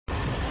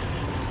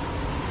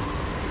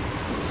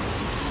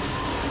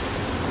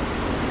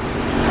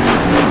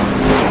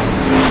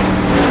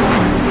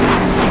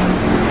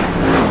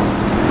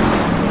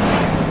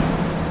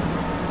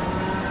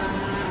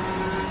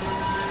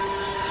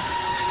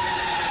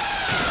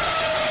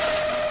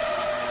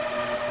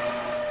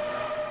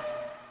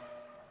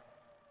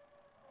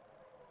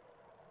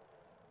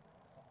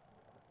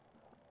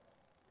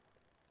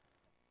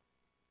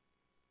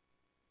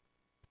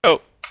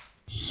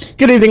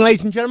Good evening,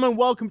 ladies and gentlemen.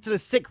 Welcome to the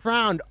 6th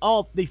round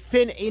of the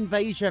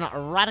FINNvasion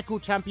Radical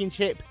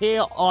Championship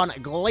here on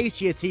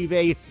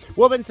GlacierTV.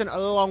 Wilkinson,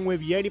 along with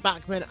Yoni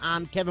Backman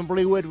and Kevin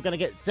Bluewood, we're going to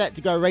get set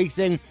to go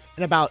racing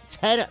in about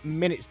 10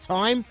 minutes'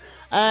 time.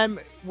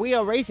 We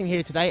are racing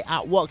here today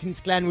at Watkins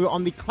Glen. We're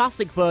on the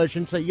classic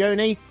version, so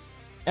Yoni,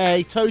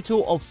 a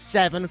total of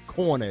 7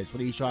 corners for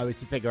these drivers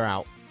to figure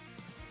out.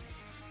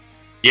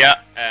 Yeah,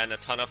 and a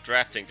ton of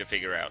drafting to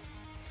figure out.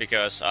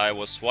 Because I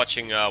was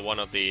watching one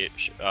of the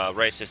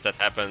races that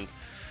happened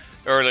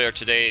earlier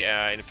today.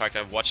 In fact,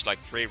 I've watched like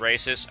 3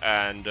 races,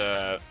 and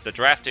the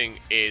drafting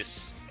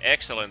is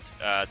excellent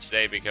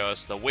today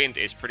because the wind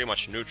is pretty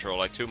much neutral,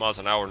 like 2 miles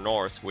an hour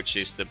north, which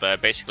is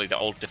basically the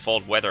old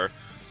default weather.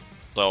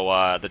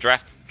 So the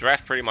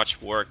draft pretty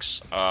much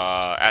works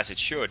as it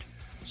should.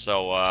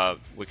 So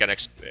we can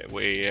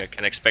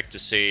expect to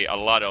see a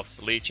lot of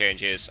lead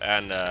changes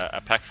and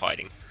a pack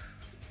fighting.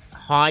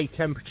 High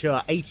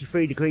temperature,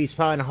 83 degrees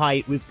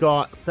Fahrenheit. We've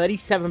got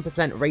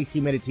 37% race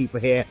humidity for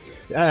here,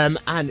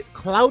 and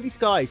cloudy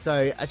skies.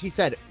 So, as you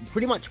said,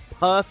 pretty much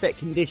perfect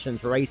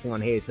conditions for racing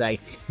on here today.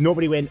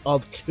 Northerly wind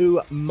of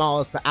 2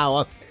 miles per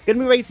hour. Going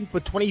to be racing for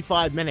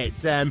 25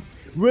 minutes.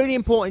 Really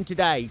important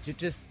today to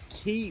just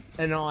keep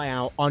an eye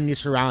out on your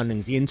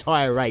surroundings the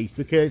entire race,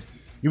 because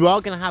you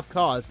are going to have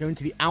cars going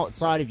to the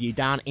outside of you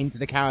down into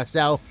the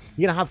carousel.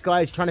 You're going to have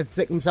guys trying to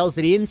flick themselves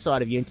to the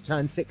inside of you into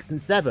turn 6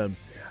 and 7.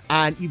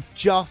 And you've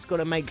just got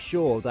to make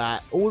sure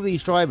that all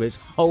these drivers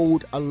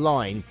hold a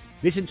line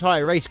this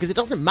entire race, because it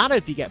doesn't matter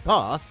if you get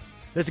past.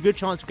 There's a good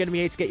chance we're going to be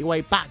able to get your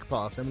way back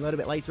past them a little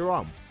bit later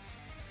on.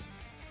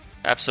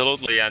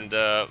 Absolutely, and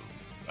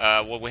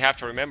what we have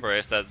to remember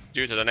is that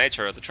due to the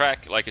nature of the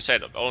track, like you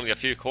said, only a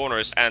few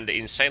corners and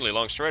insanely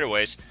long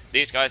straightaways,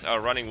 these guys are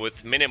running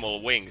with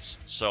minimal wings.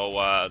 So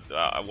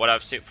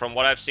from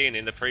what I've seen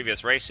in the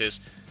previous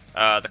races,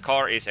 the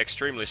car is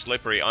extremely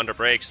slippery under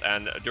brakes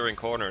and during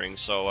cornering,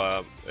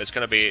 so it's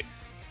going to be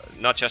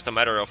not just a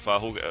matter of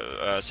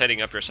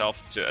setting up yourself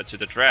to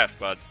the draft,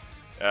 but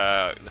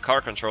the car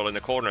control in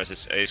the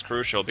corners is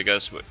crucial,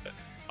 because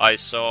I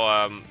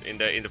saw in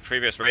the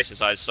previous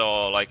races, I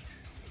saw like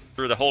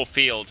through the whole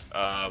field,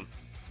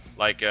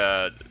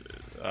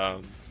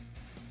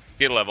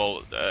 skill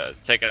level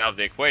taken out of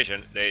the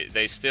equation,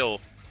 they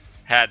still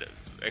had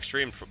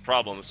extreme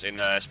problems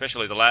in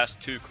especially the last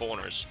 2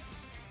 corners.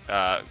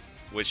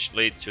 Which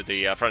lead to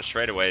the front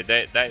straightaway.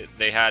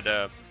 They had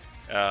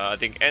I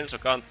think Enzo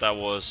Canta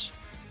was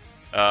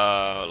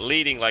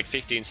leading like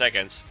 15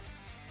 seconds,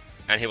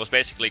 and he was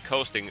basically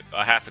coasting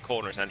half the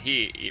corners, and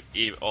he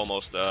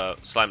almost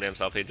slammed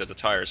himself into the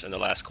tires in the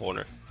last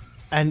corner.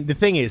 And the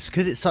thing is,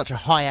 because it's such a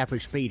high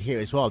average speed here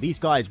as well, these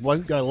guys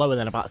won't go lower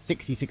than about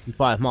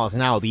 60-65 miles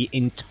an hour the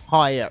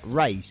entire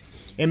race.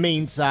 It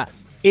means that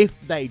if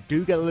they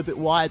do get a little bit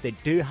wide, they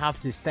do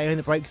have to stay on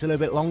the brakes a little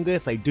bit longer.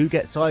 If they do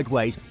get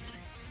sideways,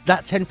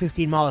 that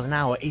 10-15 miles an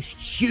hour is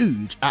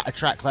huge at a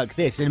track like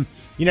this. And,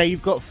 you know,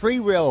 you've got 3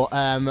 real,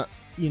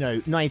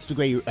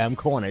 90-degree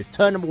corners.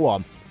 Turn number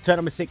 1, turn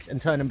number 6,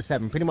 and turn number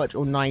 7. Pretty much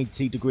all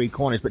 90-degree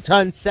corners. But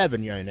turn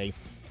 7, Yoni,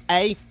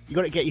 you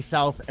got to get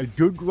yourself a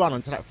good run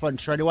onto that front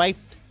straightaway.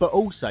 But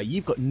also,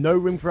 you've got no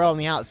room for error on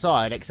the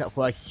outside except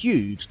for a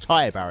huge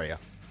tyre barrier.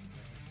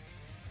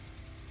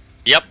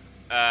 Yep.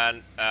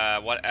 And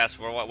as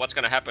for what's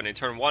going to happen in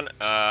turn 1,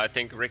 I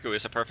think Riku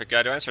is a perfect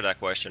guy to answer that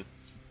question.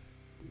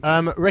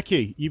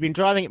 Ricky, you've been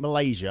driving at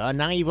Malaysia,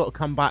 now you've got to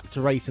come back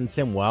to race in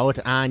SimWorld,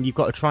 and you've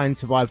got to try and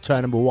survive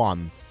turn number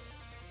 1.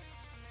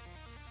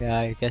 Yeah,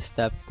 I guess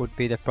that would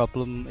be the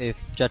problem if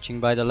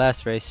judging by the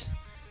last race.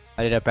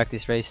 I did a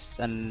practice race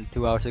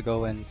 2 hours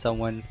ago, and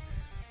someone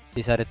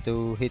decided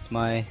to hit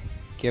my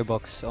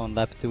gearbox on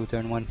lap 2,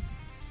 turn 1.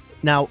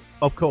 Now,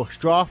 of course,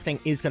 drafting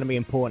is going to be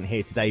important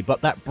here today,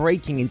 but that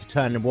braking into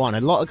turn number 1,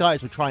 a lot of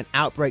guys will try and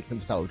outbrake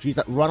themselves, use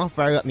that runoff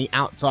area on the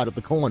outside of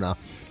the corner,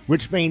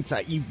 which means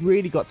that you've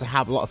really got to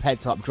have a lot of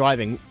heads-up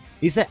driving.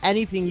 Is there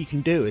anything you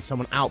can do if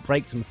someone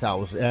outbrakes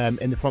themselves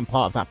in the front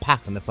part of that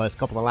pack in the first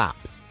couple of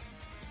laps?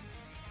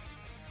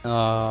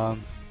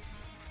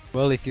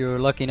 Well, if you're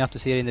lucky enough to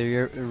see it in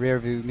the rear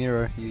view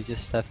mirror, you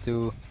just have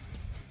to,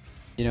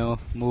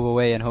 move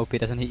away and hope it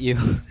doesn't hit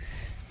you.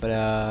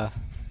 But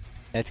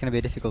it's going to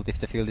be difficult if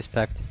the field is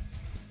packed.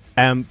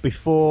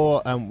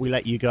 Before we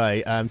let you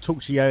go,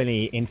 talk to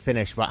Yoni in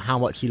Finnish about how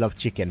much you love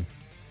chicken.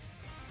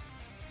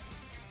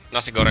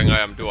 Nasi goreng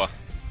ayam dua.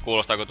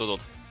 Kuulostaako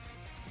tutulta?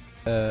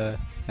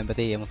 Enpä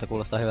tiedä, mutta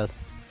kuulostaa hyvältä.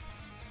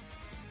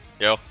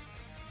 Yo.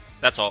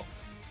 That's all.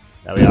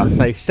 There we are.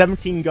 So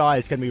 17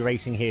 guys going to be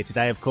racing here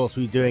today. Of course,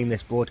 we're doing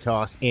this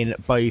broadcast in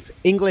both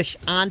English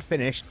and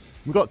Finnish.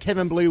 We've got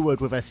Kevin Bluewood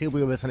with us. He'll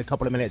be with us in a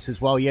couple of minutes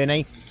as well,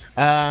 Yoni.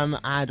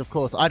 And of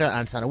course, I don't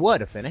understand a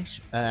word of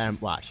Finnish.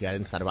 Well, actually, I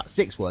understand about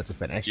 6 words of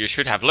Finnish. You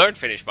should have learned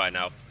Finnish by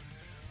now.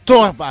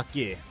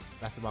 Torbakki.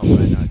 That's about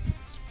what I know.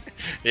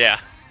 Yeah.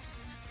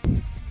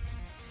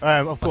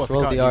 Of course, I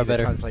can't the use a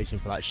translation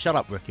for that. Shut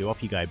up, Riku.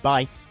 Off you go.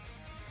 Bye.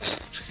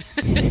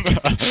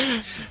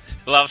 Then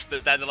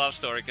the love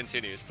story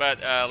continues. But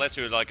let's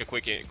do like a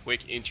quick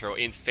intro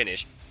in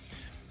Finnish.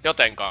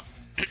 Jotenka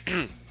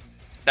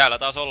Täällä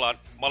taas ollaan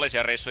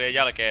Malesian reissujen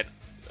jälkeen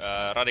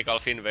Radical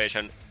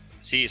FINNvasion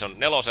Season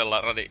 4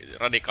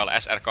 Radical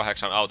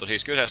SR8 auto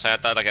siis kyseessä ja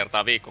tällä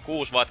kertaa viikko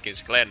 6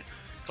 Watkins Glen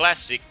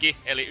klassikki,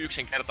 eli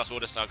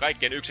yksinkertaisuudessaan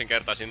kaikkein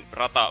yksinkertaisin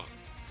rata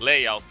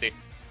layoutti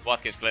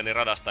Watkins Glenin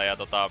radasta ja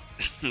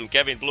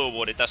Kevin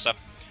Bluewoodi tässä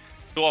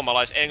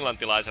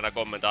suomalais-englantilaisena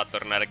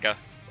kommentaattorina, eli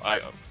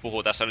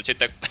puhuu tässä nyt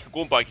sitten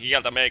kumpaankin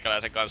kieltä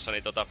meikäläisen kanssa,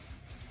 niin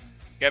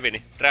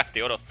Kevin,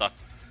 drafti odottaa.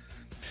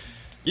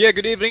 Yeah,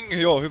 good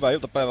evening. Joo, hyvää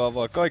iltapäivää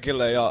vaan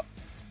kaikille ja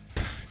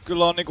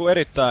kyllä on niinku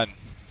erittäin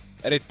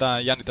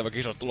jännittävä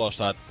kisa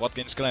tulossa, että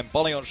Watkins Glen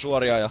paljon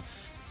suoria ja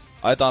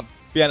ajetaan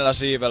pienellä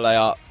siivellä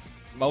ja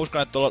mä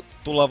uskon, että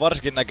tullaan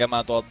varsinkin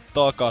näkemään tuolla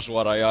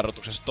takasuoraan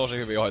jarrutuksessa tosi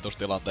hyviä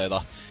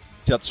ohitustilanteita.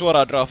 Sieltä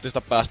suoraan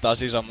draftista päästään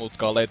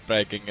sisämutkaan late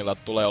breakingilla,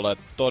 tulee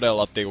olemaan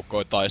todella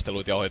tiukkoja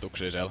taisteluita ja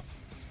ohituksia siellä.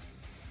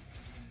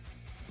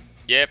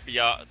 Jep,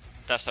 ja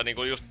tässä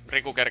niinku just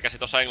Riku kerkäsi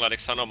tossa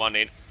englanniksi sanomaan,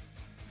 niin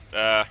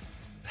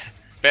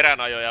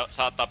peränajoja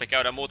saattaa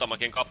käydä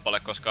muutamakin kappale,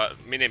 koska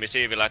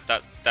minimisiivillä,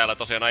 että täällä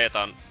tosiaan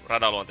ajetaan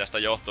radaluonteesta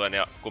johtuen,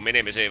 ja kun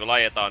minimisiivillä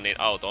ajetaan, niin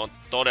auto on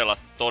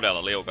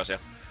todella liukas. Ja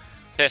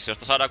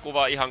sessiosta saadaan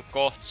kuva ihan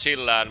kohta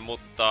sillään,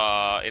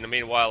 mutta in the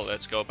meanwhile,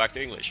 let's go back to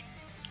English.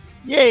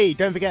 Yay!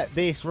 Don't forget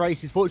this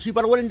race is brought to you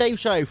by the Will and Dave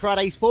Show,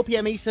 Fridays 4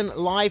 PM Eastern,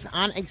 live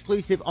and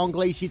exclusive on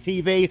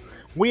GlacierTV.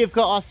 We have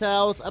got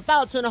ourselves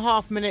about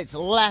 2.5 minutes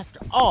left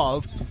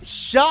of...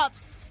 Shut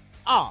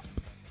up!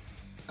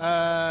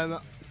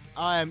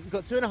 I've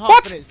got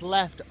 2.5 minutes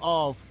left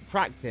of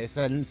practice,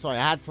 and sorry,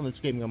 I had someone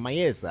screaming on my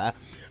ears there.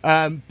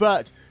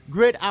 But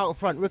grid out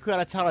front, Riku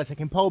Alatalo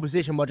taking pole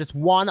position by just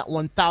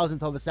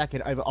 1/1000th of a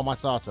second over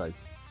Omasato.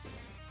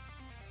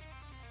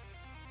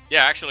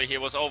 Yeah, actually he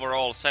was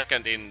overall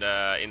second in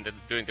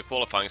doing the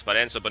qualifyings, but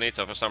Enzo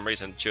Bonito for some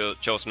reason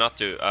chose not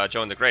to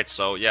join the grid,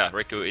 so yeah,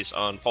 Riku is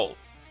on pole.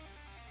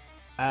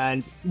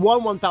 And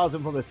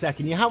 1/1000th of a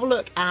second. You have a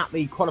look at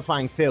the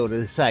qualifying field,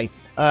 as I say.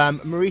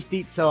 Maurice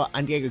Dietzel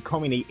and Diego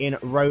Comini in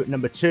row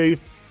number 2.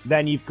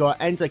 Then you've got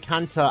Enzo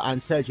Cantor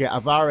and Sergio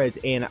Alvarez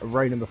in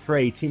row number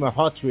 3. Timo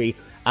Hotri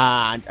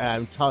and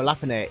Tyler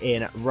Lapine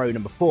in row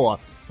number 4.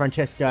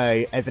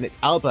 Francesco Evanitz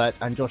Albert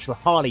and Joshua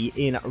Harley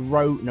in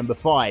row number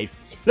 5.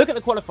 Look at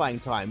the qualifying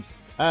times.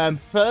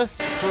 First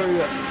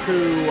through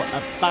to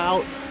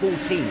about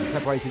 14,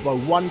 separated by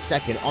 1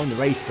 second on the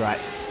racetrack.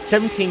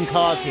 17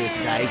 cars here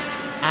today,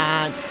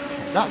 and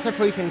that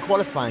separation in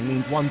qualifying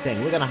means one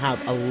thing: we're going to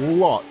have a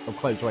lot of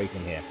close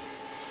racing here.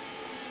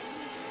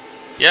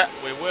 Yeah,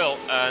 we will,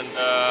 and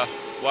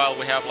while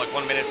we have like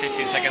 1 minute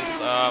 15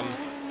 seconds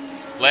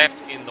left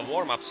in the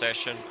warm-up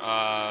session,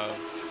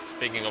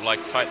 speaking of like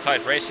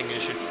tight racing, you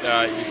should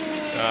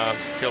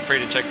feel free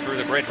to check through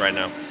the grid right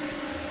now.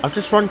 I've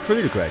just run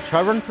through the grid. Shall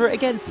I run through it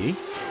again for you?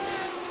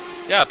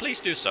 Yeah, please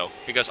do so,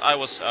 because I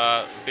was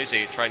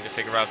busy trying to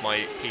figure out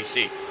my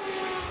PC.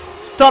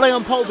 Starting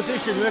on pole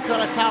position, Rico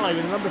Alatalo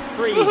in number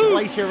 3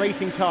 Glacier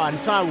Racing car, and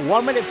time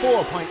 1 minute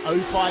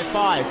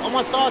 4.055.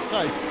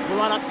 Omasato will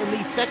line up in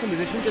the second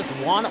position, just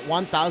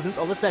 1/1000th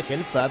of a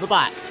second further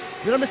back.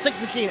 The number 6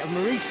 machine of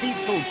Maurice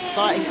Dietzel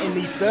starting in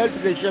the third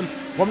position,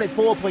 1 minute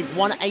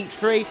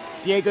 4.183.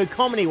 Diego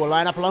Comini will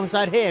line up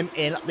alongside him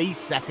in the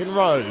second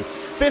row.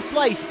 Fifth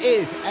place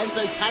is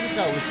Enzo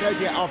Canto with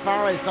Sergio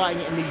Alvarez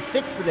starting in the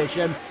 6th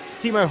position.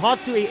 Timo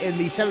Hartui in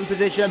the 7th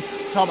position.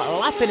 Tom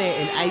Lapine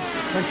in 8th.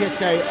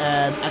 Francesco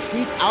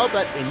Atwiz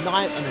Albert in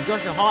 9th. And then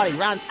Joshua Harley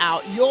rounds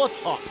out your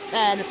top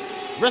 10.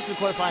 Rest of the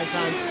qualifying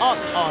times up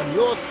on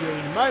your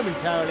screen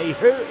momentarily.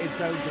 Who is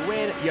going to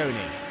win,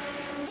 Yoni?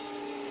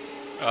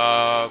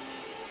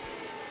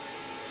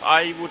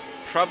 I would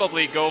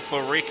probably go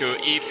for Riku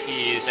if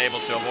he is able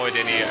to avoid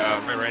any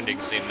rear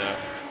endings in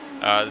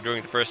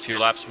during the first few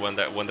laps when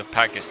the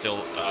pack is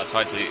still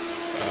tightly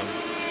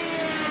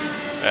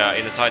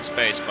in a tight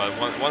space. But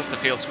once the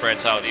field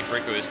spreads out, if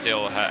Riku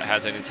still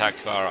has an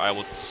intact car, I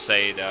would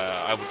say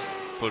I would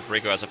put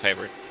Riku as a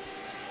favorite.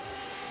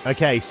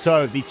 Okay,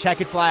 so the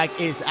checkered flag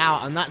is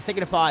out, and that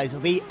signifies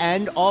the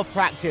end of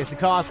practice. The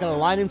car's going to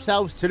line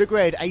themselves to the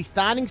grid. A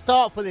standing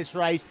start for this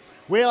race.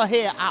 We are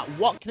here at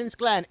Watkins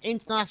Glen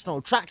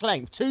International, track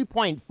length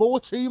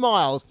 2.42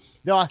 miles.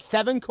 There are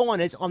 7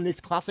 corners on this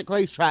classic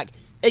racetrack.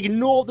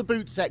 Ignore the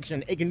boot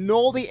section,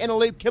 ignore the inner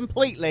loop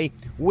completely.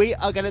 We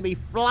are going to be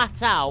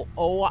flat out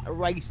all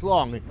race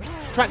long.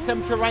 Track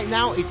temperature right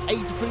now is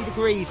 83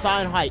 degrees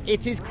Fahrenheit.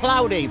 It is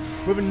cloudy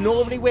with a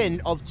northerly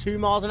wind of 2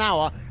 miles an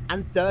hour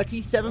and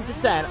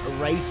 37%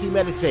 race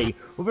humidity.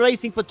 We'll be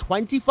racing for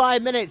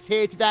 25 minutes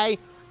here today,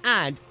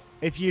 and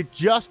if you're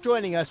just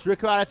joining us,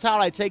 Rico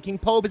Alatalo taking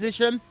pole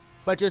position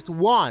by just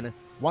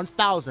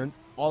 1/1000th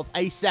of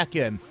a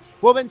second.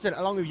 Will Vincent,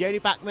 along with Yoni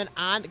Backman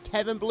and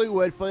Kevin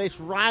Bluewood, for this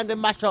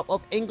random mashup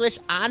of English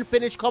and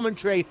Finnish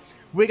commentary.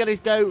 We're going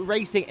to go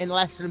racing in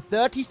less than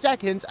 30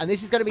 seconds, and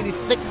this is going to be the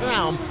 6th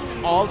round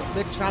of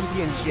the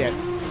championship.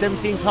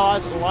 17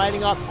 cars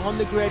lining up on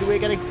the grid. We're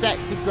getting set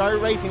to go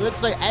racing.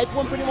 Looks like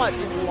everyone pretty much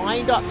is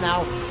lined up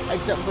now,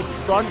 except for the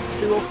front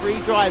 2 or 3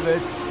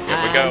 drivers.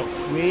 Here we go.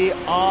 We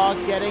are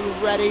getting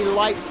ready.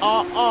 Lights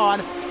are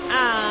on.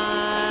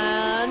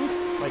 And...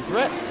 wait for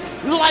it.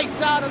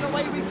 Lights out and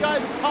away we go.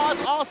 The cars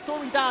are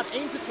storming down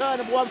into turn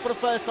number 1 for the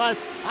first time.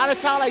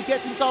 Anatale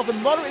gets himself a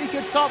moderately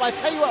good start. But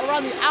I tell you what,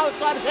 around the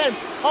outside of him,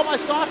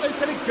 Sato is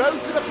going to go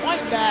to the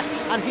point there.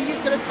 And he is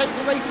going to take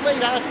the race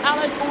lead.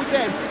 Anatale falls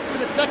in to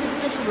the second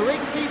position.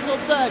 Riggs leads on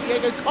third.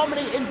 Diego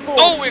Comedy in fourth.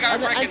 Oh, we got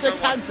and then Enzo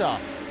Cantor.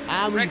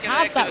 And we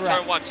have that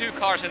turn 1. 2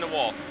 cars in the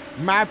wall.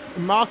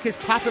 Marcus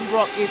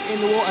Pappenbrock is in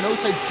the wall, and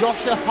also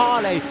Joshua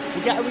Harley.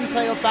 We'll get a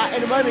replay of that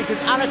in a moment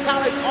because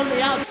Anatale's on the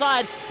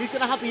outside. He's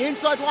going to have the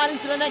inside line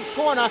into the next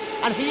corner,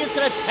 and he is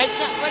going to take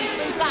that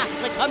race lead back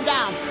as they come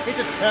down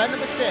into turn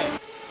number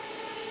 6.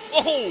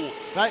 Oh!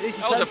 Right, this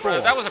is turn 4.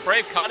 That was a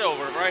brave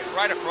cutover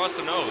right across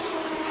the nose.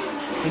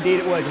 Indeed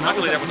it was.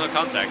 Luckily there was no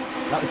contact.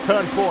 That was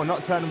turn 4,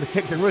 not turn number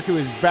 6, and Rookie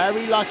was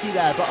very lucky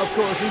there. But of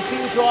course, we see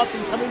the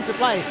drafting come into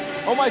play.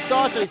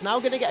 Sato is now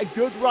going to get a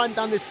good run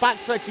down this back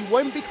stretch. He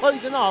won't be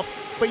closing off,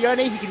 but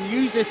Yoni, he can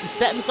use this to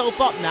set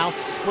himself up now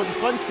for the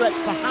front stretch,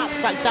 perhaps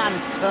back down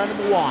into turn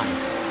number 1.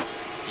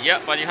 Yeah,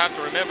 but you have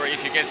to remember,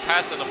 if you get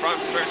passed on the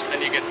front stretch,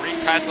 then you get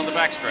repassed on the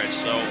back stretch.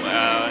 So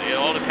it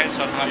all depends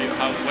on how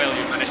well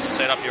you manage to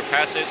set up your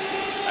passes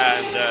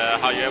and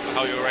how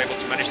you were able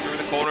to manage through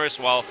the corners.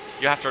 While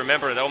you have to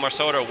remember that Omar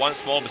Soto, one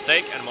small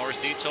mistake, and Maurice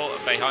Dietzel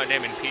behind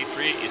him in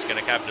P3 is going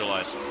to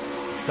capitalize.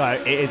 So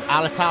it is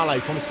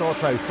Alatalo from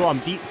Soto,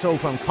 from Dietzel,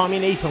 from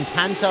Comini, from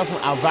Cantor,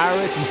 from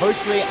Alvarez, from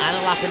Hotri and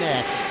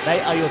Lapiner.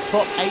 They are your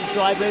top 8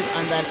 drivers,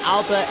 and then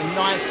Albert in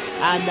 9th,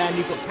 and then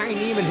you've got Harry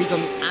Neiman who's on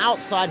the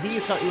outside. He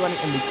is currently running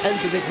in the 10th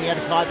position. He had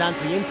a car down to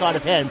the inside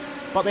of him.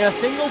 But they are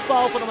single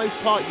file for the most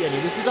part, Yoni.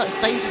 This is that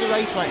stage of the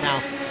race right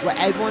now where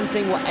everyone's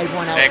seeing what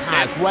everyone else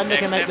has, when they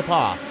can make the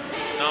pass.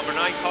 Number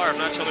 9 car,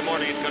 Nacho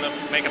Limordi, is going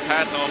to make a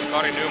pass on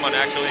Kari Newman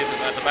actually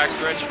at the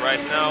backstretch right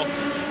now.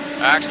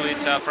 Actually,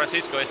 it's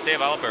Francisco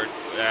Esteve Albert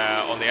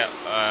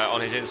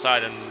on his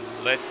inside, and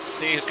let's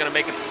see who's going to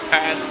make a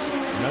pass.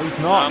 No, he's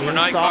not. Number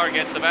 9 car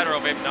gets the better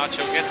of him.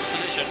 Nacho gets the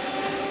position.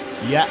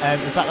 Yeah, in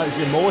fact, that was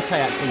Immorte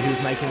actually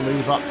who's making a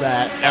move up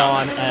there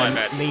on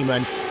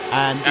Neiman.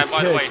 And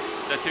by the way,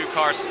 the 2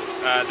 cars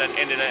that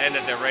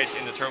ended their race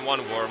in the turn 1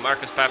 were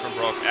Marcus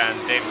Pappenbrock and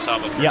David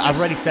Sabo. Yeah, I've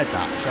already said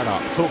that. Shut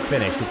up. Talk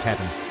Finnish with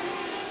Kevin.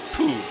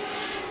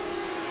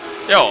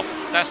 Joo,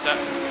 tässä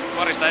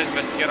parista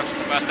ensimmäisestä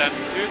kierroksesta päästään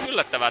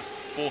yllättävän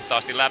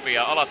puhtaasti läpi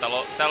ja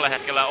Alatalo tällä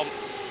hetkellä on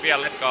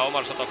vielä letkaa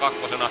Omar Soto 2.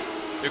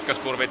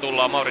 Ykköskurvi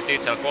tullaan Mauri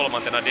Dietzel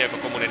 3, Diego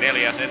Comuni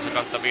 4, Enzo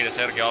Cantor 5,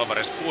 Sergio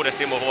Alvarez 6,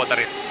 Timo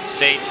Vuotari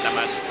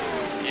 7.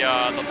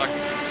 Ja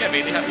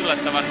Kevin ihan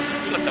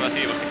yllättävän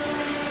siivosti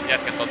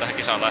jätkät on tähän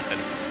kisaan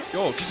lähtenyt.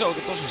 Joo, kisa oli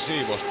tosi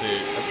siivosti.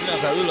 Et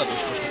sinänsä yllätys,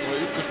 koska tuo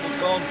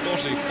ykkösmutka on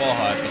tosi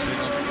paha, että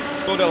siinä on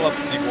todella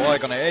niinku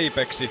aikainen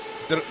Apexi.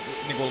 Sitten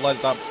niinku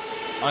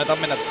annetaan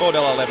mennä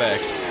todella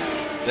leveäksi.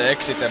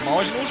 Mä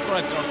olisin uskonut,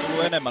 että se olisi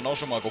tullut enemmän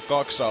osumaa kuin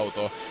 2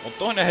 autoa, mutta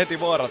toinen heti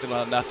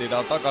vaaratilanne nähtiin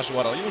täällä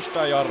takasuoralla. Just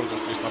tää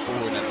jarrutus, mistä mä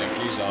puhuin ennen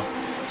kisaa.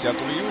 Siellä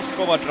tuli just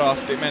kova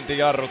drafti, mentiin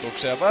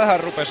jarrutukseen ja vähän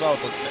rupes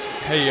autot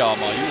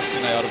heijaamaan just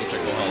siinä jarrutuksen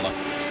kohdalla.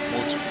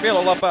 Mut vielä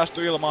ollaan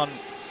päästy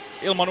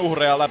ilman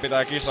uhreja läpi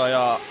tää kisa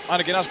ja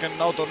ainakin äsken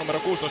auto numero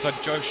 16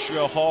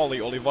 Joshua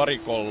Hawley oli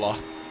varikolla.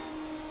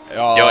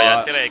 Joo,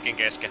 jätti leikin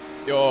kesken.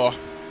 Joo.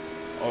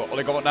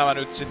 Oliko nämä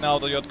nyt sitten ne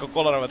autot, jotka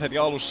kolaroivat heti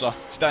alussa?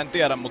 Sitä en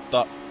tiedä,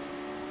 mutta...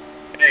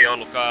 Ei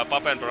ollutkaan.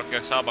 Pappenbrock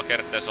ja Saba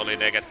Kertes oli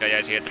ne, ketkä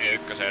jäi siihen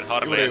T1.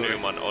 Harley ja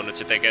Nyman on nyt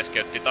sitten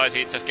keskeytti.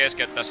 Taisi itse asiassa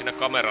keskeyttää siinä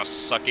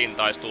kamerassakin,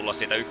 taisi tulla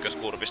siitä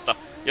ykköskurvista.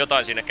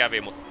 Jotain siinä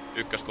kävi, mutta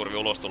ykköskurvi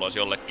ulostuloisi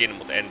jollekin,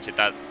 mutta en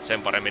sitä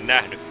sen paremmin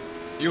nähnyt.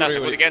 Tässä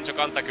kuitenkin Enzo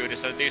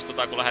kantakyydissä nyt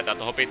istutaan, kun lähdetään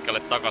tuohon pitkälle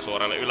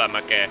takasuoralle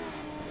ylämäkeen.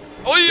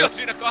 Oi,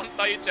 siinä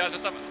kantaa itse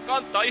asiassa.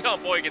 Kantaa ihan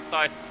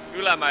poikittain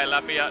ylämäen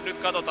läpi ja nyt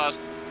katsotaan.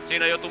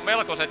 Siinä joutui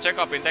melkoisen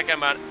check-upin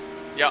tekemään,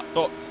 ja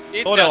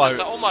itse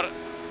asiassa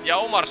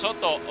Omar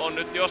Soto on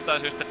nyt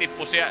jostain syystä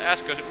tippu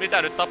äsken,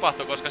 mitä nyt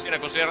tapahtui, koska siinä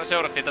kun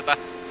seurattiin tätä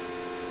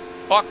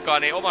pakkaa,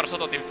 niin Omar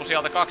Soto tippui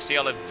sieltä 2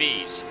 sijalle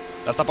 5.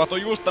 Tässä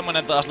tapahtui just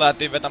tämmönen taas,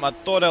 lähdettiin vetämään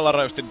todella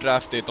rajusti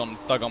draftia ton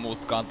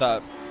takamutkaan.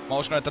 Mä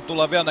uskon, että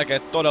tullaan vielä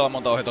näkemään todella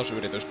monta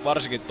ohitusyritystä,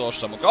 varsinkin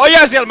tossa, mutta...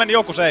 siellä meni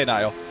joku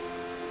seinään jo!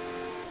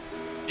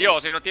 Joo,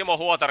 siinä on Timo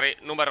Huotari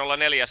numerolla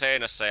 4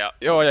 seinässä ja...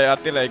 Joo, ja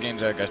jätti leikin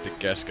selkeästi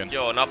kesken.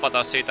 Joo,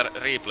 napataan siitä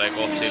replay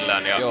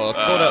kohdsillään ja... Joo,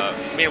 todella...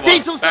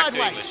 Dietzel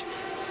sideways!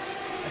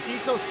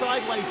 Dietzel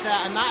sideways there,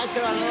 and that is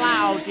going to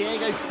allow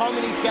Diego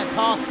Comini to get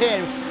past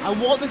him.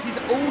 And what this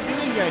is all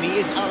doing, Yoni,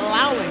 is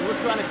allowing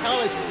Ricco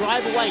Anatolo to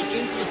drive away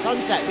into the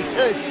sunset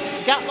because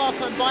the gap last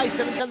time by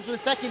 7/7 of a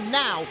second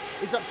now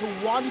is up to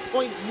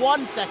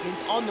 1.1 seconds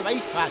on the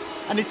racetrack,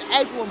 and it's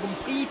everyone from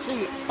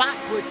P2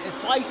 backwards is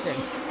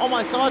fighting.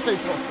 Omar Sato's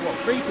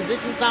lost, 3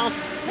 positions now,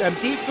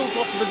 Dietzel's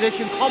lost the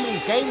position,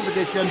 Comini's gained the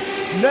position,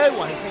 no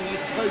one is going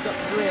to close up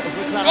the rear of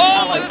Ricco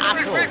Anatolo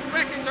at all.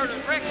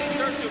 Wrecking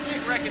turn 2,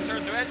 big wrecking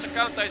turn 2, Enzo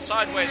Cantor is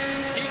sideways,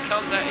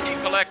 he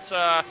collects,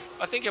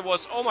 I think it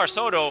was Omar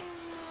Soto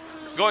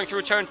going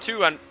through turn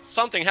 2 and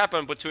something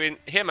happened between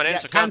him and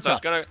Enzo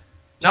Cantor.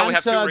 Now we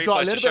have two Cancer got a replays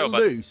to little show, bit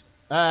but loose.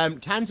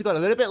 Cancer got a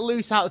little bit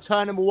loose out of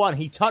turn number 1.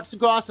 He touched the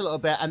grass a little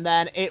bit, and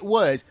then it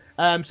was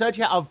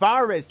Sergio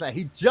Alvarez there.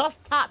 He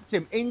just tapped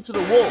him into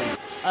the wall.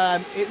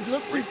 It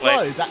looked as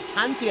though that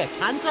Cancer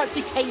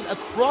actually came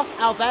across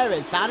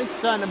Alvarez down into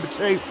turn number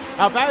 2.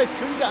 Alvarez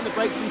couldn't get on the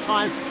brakes in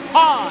time.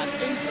 Hard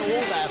into the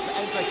wall there for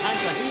Enzo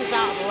Cancer. He is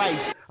out of the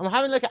race. I'm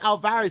having a look at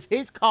Alvarez.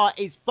 His car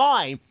is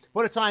fine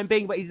for the time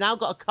being, but he's now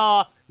got a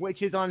car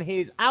which is on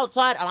his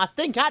outside, and I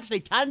think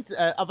actually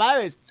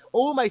Alvarez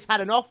almost had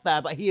an off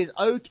there, but he is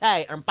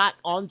okay and back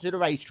onto the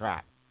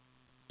racetrack.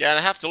 Yeah,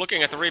 and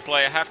looking at the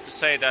replay, I have to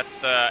say that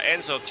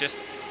Enzo just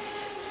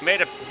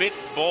made a bit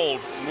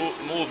bold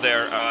move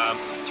there,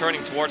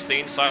 turning towards the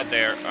inside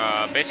there,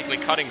 basically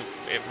cutting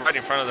right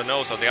in front of the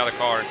nose of the other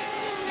car.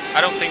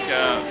 I don't think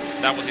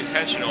that was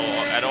intentional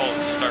at all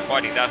to start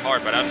fighting that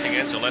hard, but I don't think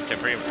Enzo left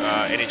him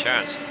any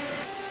chance.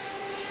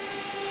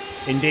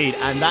 Indeed,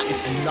 and that is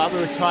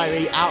another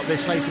retiree out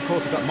this race. Of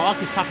course, we've got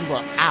Marcus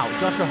Pappenbrook out,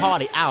 Joshua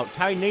Hardy out,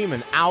 Terry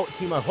Newman out,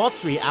 Timo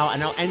Hotzui out,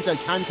 and now Enzo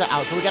Cancer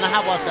out. So we're going to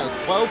have ourselves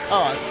 12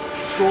 cars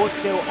scored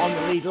still on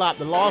the lead lap.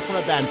 The last one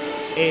of them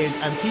is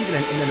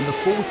Keevan in the number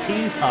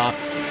 14 car.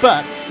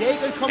 But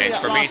Diego coming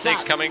for last V6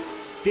 lap coming.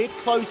 Did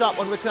close up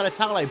on Ricciardo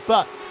Talo,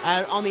 but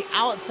on the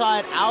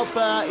outside,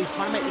 Alba is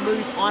trying to make the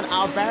move on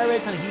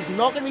Alvarez, and he's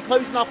not going to be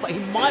close enough, but he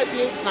might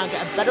be able to now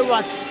get a better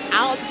run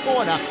out of the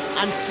corner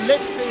and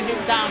slipstream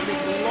him down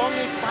this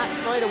longest back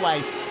straightaway.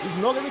 He's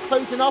not going to be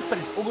close enough, but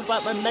it's all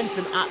about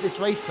momentum at this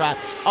racetrack.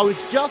 I was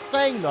just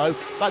saying, though,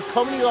 that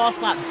Comedy last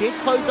lap did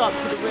close up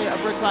to the rear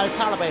of Ricciardo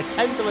Talo by a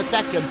tenth of a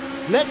second.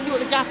 Let's see what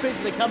the gap is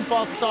as they come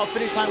past the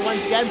start-finish line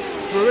once again.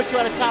 For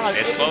Ricciardo Talo,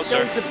 it's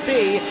going to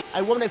be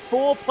a 1 minute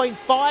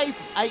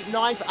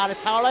 4.589 for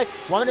Alatalo,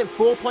 1 minute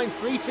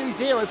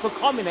 4.320 for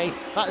Comedy.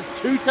 That is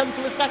 2 tenths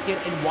of a second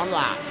in 1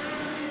 lap.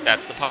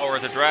 That's the power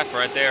of the draft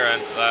right there,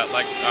 and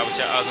like I was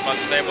about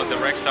to say when the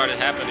wreck started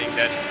happening,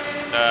 that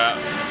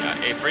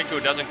if Riku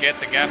doesn't get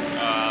the gap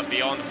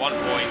beyond 1.2,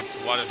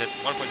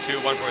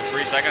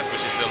 1.3 seconds,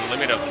 which is the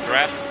limit of the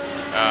draft,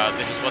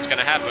 this is what's going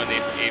to happen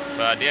if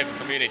Diego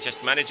Comuni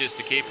just manages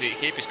to keep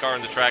his car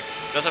on the track,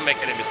 doesn't make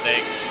any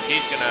mistakes.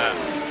 He's going to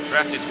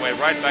draft his way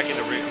right back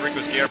into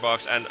Riku's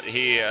gearbox, and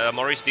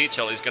Maurice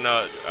Dietschel is going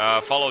to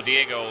follow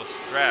Diego's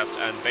draft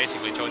and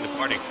basically join the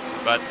party.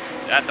 But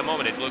at the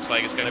moment, it looks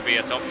like it's going to be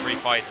a top 3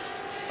 fight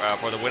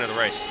for the win of the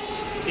race.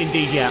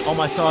 Indeed, yeah.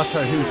 Omar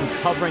Sato, who's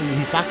recovering,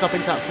 he's back up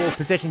into that 4th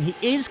position. He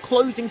is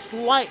closing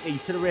slightly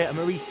to the rear of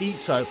Maurice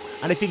Dietschel,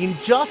 and if he can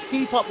just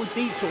keep up with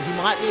Dietschel, he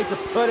might be able to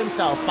put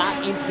himself back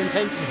into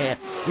contention here,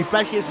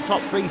 especially as the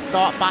top 3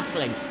 start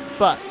battling.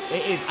 But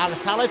it is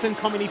Alatalo and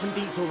Comedy from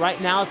Dietschel right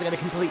now, so they're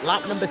going to complete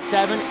lap number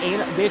 7 in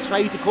this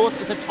race. Of course,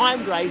 it's a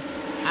timed race,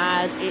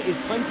 and it is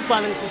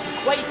 25 minutes, which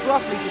equates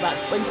roughly to about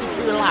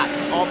 22 laps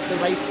of the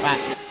racetrack.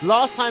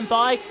 Last time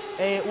by,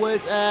 it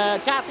was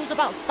gap was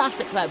about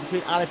static there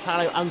between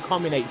Alatalo and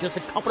Communate. Just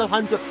a couple of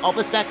hundredths of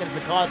a second as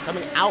the cars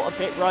coming out of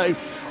pit road.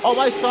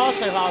 Almost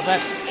Sato, however,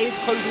 is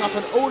closing up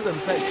on all of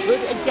them, so it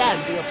could again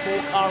be a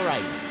 4-car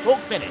race. Talk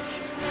finish.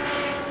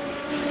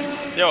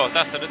 Joo,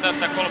 tästä nyt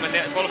näyttää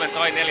 3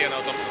 tai 4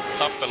 auton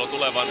tappelu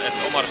tulevan,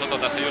 että Omar Soto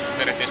tässä just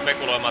kerittiin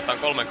spekuloimaan, että on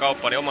 3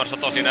 kauppaa, niin Omar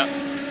Soto siinä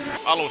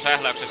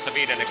alusähläyksessä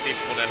 5.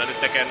 tippuneena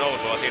nyt tekee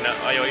nousua. Siinä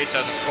ajoi itse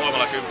asiassa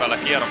 30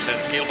 kierroksen,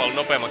 kilpailun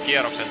nopeamman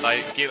kierroksen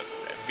tai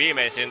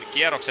viimeisen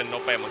kierroksen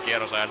nopeamman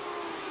kierrosajan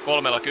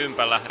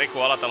 30.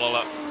 Riku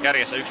Alatalolla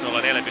kärjessä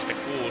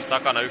 1.04.6,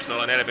 takana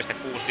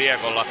 1.04.6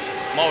 Diegolla.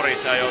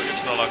 Maurice ajoi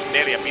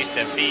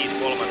 1.04.5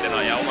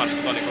 kolmantena ja Omar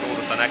Soto niin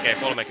ruudusta näkee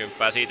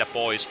 30 siitä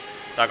pois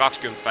tai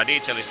 20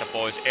 Dietschelistä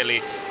pois.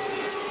 Eli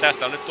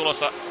tästä on nyt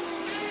tulossa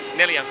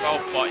 4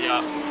 kauppa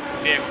ja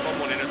Diego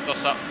Comuni nyt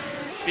tossa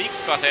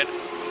pikkasen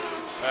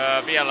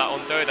vielä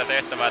on töitä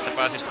tehtävää, että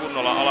pääsisi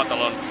kunnolla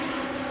Alatalon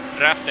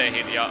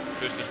drafteihin ja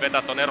pystyisi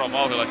vetämään ton eron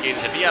vauhdilla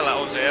kiinni. Se vielä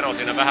on se ero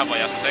siinä vähän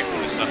vajaassa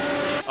sekunnissa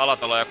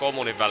Alatalo ja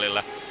Kommunin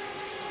välillä.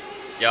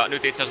 Ja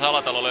nyt itse asiassa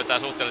Alatalo löytää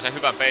suhteellisen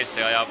hyvän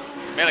peissejä ja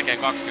melkein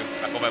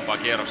 20 kovempaa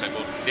kierroksen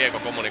kuin Diego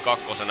Comuni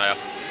kakkosena. Ja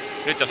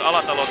nyt jos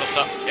Alatalo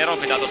tuossa eron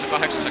pitää tuossa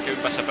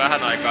 80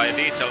 vähän aikaa ja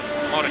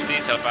Maurice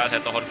Dietschel pääsee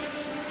tuohon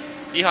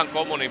ihan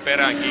Kommunin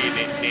perään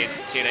kiinni, niin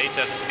siinä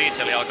itse asiassa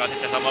Dietschel alkaa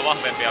sitten saamaan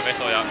vahvempia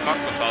vetoja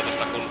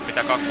kakkosautosta kuin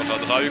mitä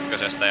kakkosauto saa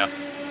ykkösestä. Ja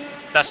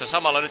tässä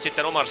samalla nyt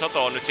sitten Omar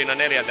Soto on nyt siinä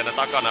 4.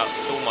 takana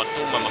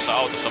tummemmassa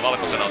autossa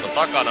valkoisen auton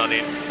takana,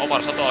 niin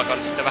Omar Soto alkaa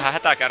nyt sitten vähän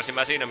hätää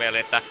kärsimään siinä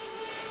mielessä, että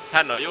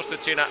hän on just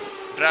nyt siinä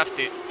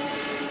drafti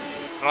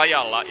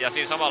rajalla ja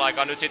siinä samalla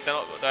aikaan nyt sitten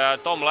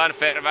Tom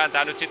Lanfer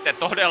vääntää nyt sitten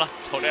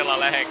todella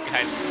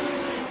lähekkäin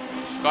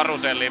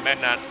karuselliin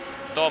mennään.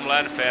 Tom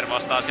Lanfer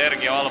vastaan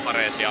Sergio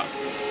Alvarez ja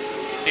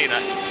siinä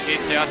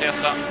itse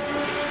asiassa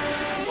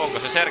onko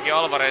se Sergio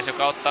Alvarez,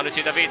 joka ottaa nyt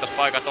siitä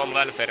viitospaikan Tom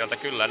Lanferilta?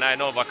 Kyllä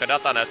näin on, vaikka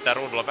data näyttää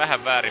ruudulla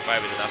vähän väärin,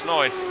 päivitetään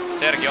noin.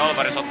 Sergio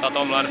Alvarez ottaa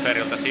Tom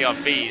Lanferilta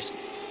sijan 5.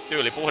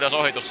 Tyyli puhdas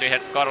ohitus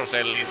siihen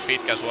karuselliin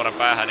pitkän suoran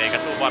päähän, eikä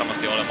tule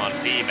varmasti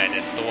olemaan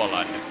viimeinen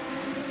tuollainen.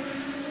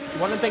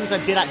 one of the things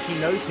I did actually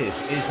notice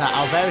is that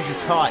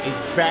Alvarez's car is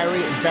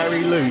very,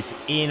 very loose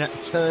in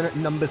turn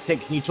number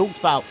 6. And you talked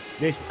about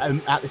this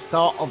at the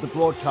start of the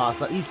broadcast,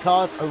 that these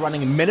cars are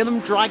running a minimum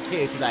drag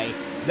here today.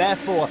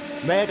 Therefore,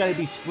 they're going to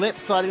be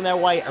slip-sliding their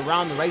way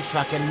around the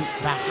racetrack, and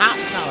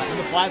perhaps now that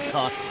number 5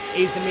 car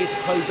is going to need to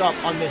close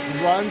up on this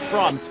run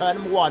from turn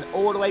number 1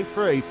 all the way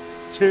through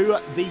to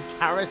the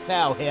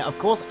carousel here. Of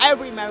course,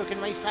 every American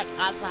racetrack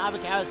has to have a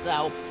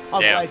carousel,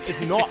 otherwise it's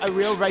not a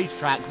real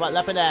racetrack, but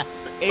Lepinair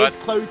is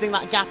closing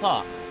that gap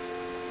up.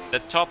 The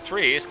top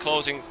 3 is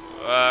closing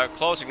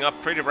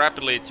up pretty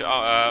rapidly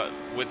to,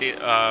 with the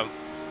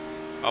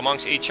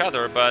amongst each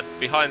other, but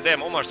behind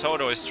them Omar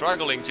Soto is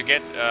struggling to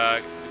get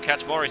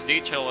catch Morris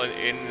Dietzel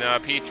in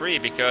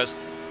P3 because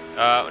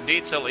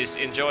Dietzel is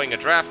enjoying a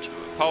draft,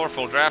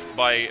 powerful draft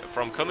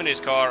from Cummins'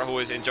 car, who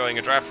is enjoying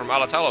a draft from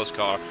Alatalo's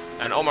car,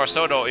 and Omar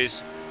Soto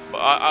is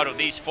out of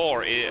these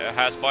 4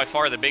 has by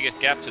far the biggest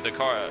gap to the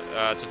car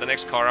to the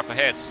next car up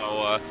ahead.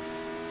 So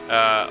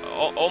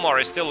Omar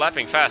is still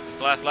lapping fast. His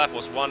last lap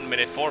was 1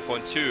 minute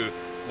 4.2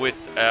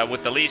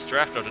 with the least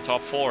draft of the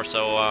top 4.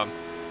 So I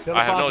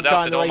have no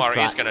doubt that Omar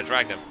is going to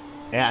drag them.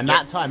 Yeah, and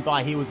that time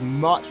by he was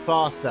much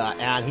faster,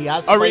 and he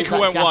has. Riku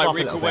went wide.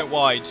 Riku went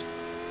wide.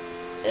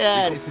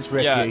 Yeah, this is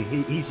Riku. Yeah.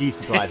 He's used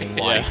to driving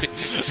wide.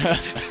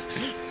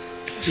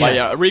 But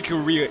yeah,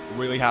 Riku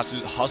really has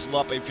to hustle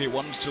up if he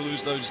wants to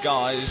lose those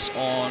guys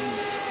on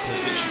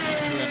positions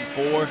 2 and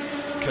 4,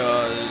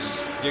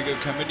 because Diego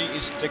Camini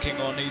is sticking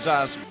on his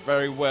ass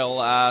very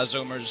well as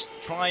Omar's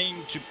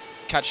trying to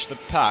catch the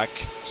pack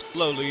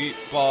slowly,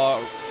 but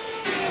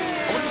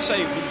I wouldn't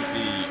say it wouldn't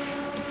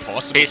be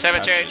impossible.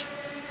 P7 change.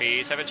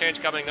 P7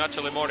 change coming.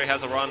 Naturally, Morty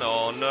has a run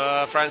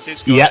on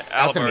Francisco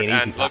Albert,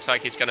 and looks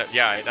like he's gonna.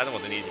 Yeah, that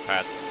was an easy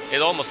pass.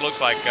 It almost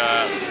looks like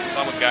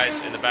some of the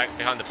guys in the back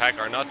behind the pack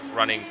are not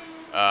running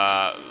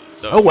the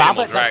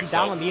Albert's drag, actually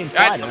down on the inside.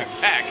 Guys coming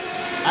back.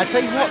 I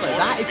tell you what, though,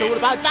 that is all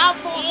about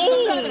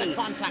downforce.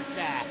 Contact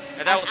there.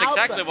 And that was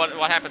exactly what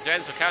happened to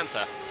Enzo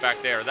Canta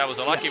back there. That was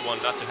a lucky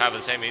one not to have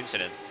the same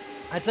incident.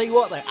 I tell you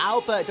what, though,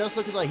 Albert does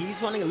look as though he's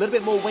running a little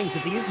bit more wing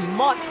because he is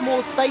much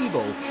more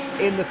stable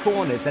in the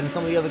corners than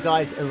some of the other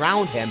guys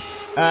around him.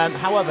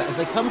 However, as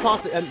they come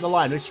past the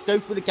line, let's go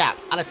through the gap.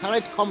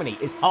 Alatalo's Comini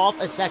is half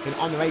a second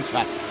on the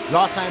racetrack.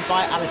 Last time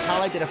by,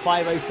 Alatalo did a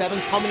 5:07.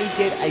 Comini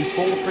did a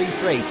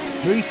 4:33.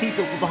 Maurice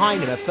Dietzel was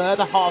behind him, a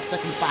further half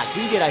second back.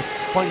 He did a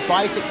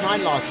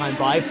 .569 last time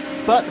by,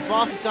 but the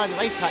fastest guy on the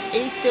racetrack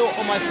is still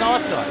on my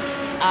Sato.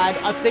 And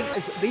I think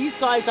as these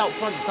guys out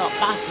front start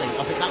battling,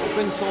 I think that will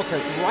bring Soto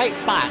right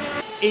back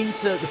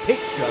into the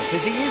picture,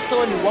 because he is still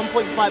only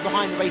 1.5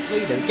 behind the race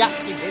leader. The gap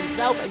between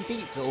himself and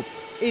Dietzel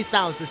is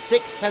down to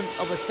 0.6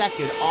 of a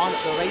second on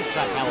the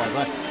racetrack,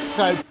 however.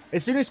 So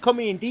as soon as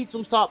Comey and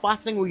Dietzel start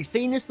battling, we've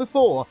seen this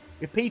before,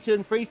 if P2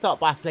 and 3 start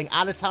battling,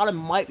 Alatalo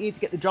might need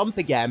to get the jump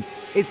again.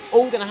 It's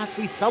all going to have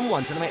to be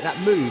someone trying to make that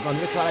move on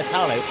Nico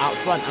Alatalo out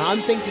front. And I'm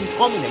thinking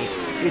Comey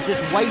is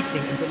just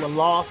waiting until the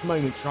last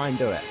moment to try and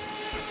do it.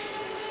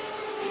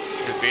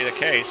 Could be the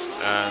case,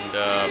 and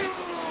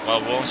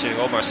well, watching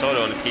Omar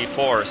Soto in the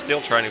P4 still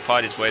trying to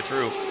fight his way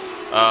through.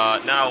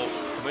 Now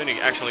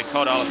Comuni actually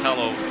caught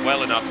Alatalo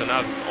well enough to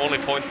now only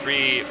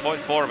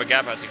 0.4 of a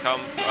gap as he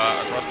come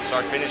across the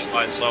start-finish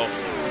line, so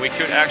we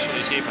could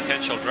actually see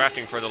potential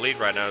drafting for the lead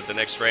right now at the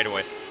next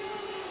straightaway.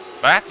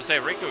 But I have to say,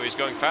 Riku is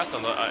going fast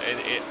on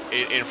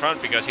the in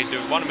front, because he's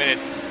doing 1 minute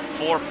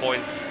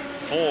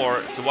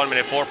 4.4 to 1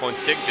 minute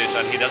 4.6s,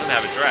 and he doesn't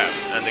have a draft,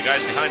 and the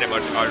guys behind him are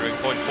doing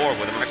 0.4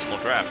 with a maximal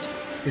draft.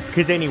 It's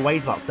because he only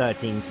weighs about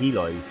 13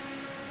 kilos.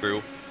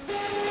 True.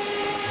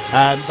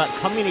 But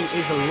Comini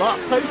is a lot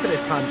closer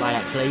this time by,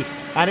 actually,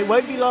 and it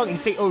won't be long. You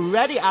see,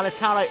 already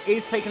Alatalo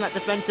is taking that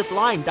defensive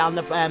line down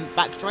the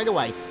back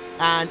straightaway,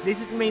 and this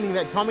is meaning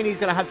that Comini is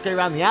going to have to go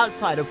around the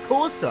outside. Of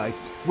course, though,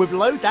 with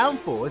low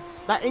downforce,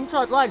 that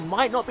inside line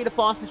might not be the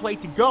fastest way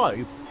to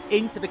go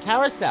into the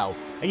carousel.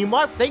 And you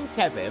might think,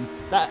 Kevin,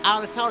 that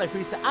Alatalo, if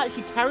he's to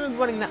actually carry on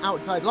running that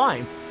outside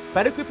line,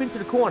 better grip into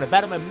the corner,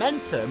 better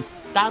momentum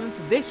down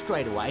into this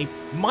straightaway,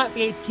 might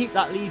be able to keep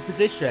that lead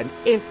position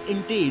if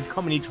indeed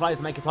Comini tries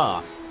to make a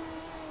pass.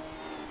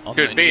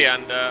 Could be,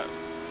 and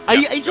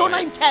is your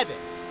name Kevin?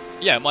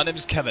 Yeah, my name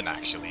is Kevin,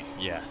 actually.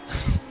 Yeah.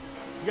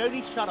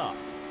 Yodi, shut up.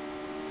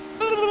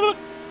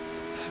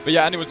 But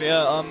yeah, anyways,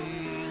 yeah,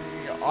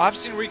 I've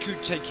seen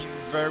Riku taking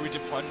very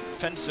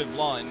defensive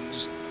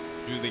lines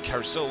through the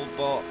carousel,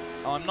 but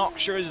I'm not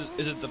sure is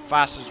it the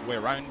fastest way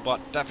around, but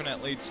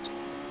definitely it's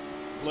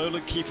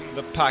slowly keeping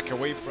the pack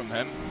away from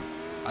him.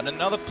 And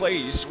another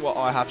place what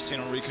I have seen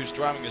on Riku's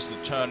driving is the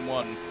turn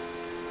 1.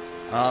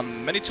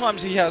 Many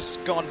times he has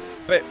gone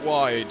a bit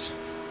wide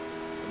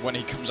when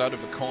he comes out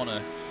of a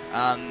corner,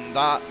 and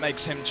that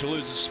makes him to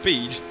lose the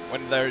speed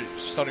when they're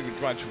starting to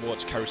drive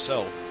towards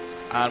carousel,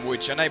 and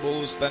which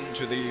enables then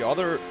to the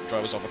other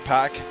drivers of the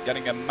pack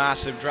getting a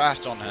massive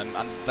draft on him,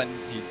 and then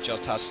he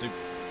just has to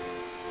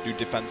do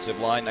defensive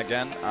line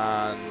again,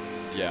 and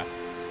yeah.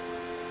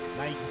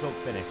 Now you can talk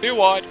finish. Too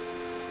wide.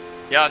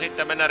 Ja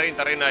sitten mennään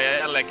rinta rinnan, ja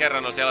jälleen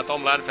kerran on siellä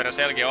Tom Lanfer ja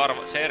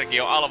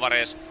Sergio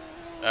Alvarez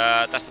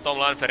Tässä Tom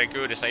Lanferin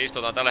kyydissä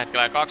istutaan tällä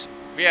hetkellä 2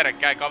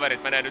 vierekkäin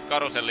kaverit menee nyt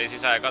karuselliin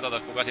sisään ja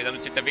katsotaan kuka siitä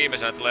nyt sitten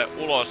viimeisenä tulee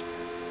ulos.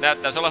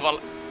 Näyttäisi olevan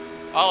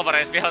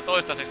Alvarez vielä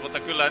toistaiseksi, mutta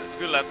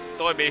kyllä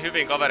toimii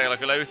hyvin kavereilla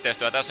kyllä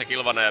yhteistyö tässä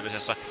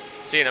kilvanajamisessa.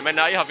 Siinä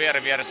mennään ihan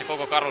vieressä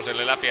koko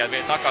karuselli läpi ja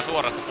takaa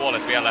suorasta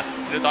puolet vielä.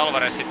 Ja nyt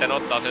Alvarez sitten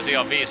ottaa sen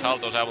sijan 5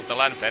 haltuunsa, mutta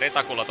Lanferin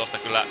takulla tosta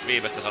kyllä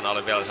viimeistä sanaa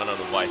oli vielä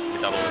sanonut vai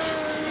mitä luulet?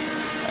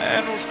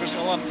 En usko,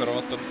 että Lanfer on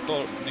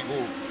ottanut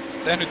niinku,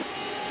 tehnyt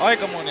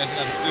aika monia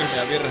sinänsä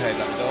tyhmiä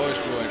virheitä, mitä olisi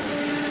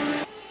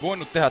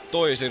voinut tehdä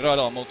toisin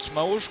radalla, mutta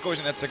mä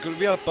uskoisin, että se kyllä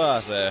vielä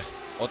pääsee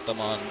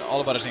ottamaan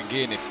Alvarezin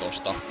kiinni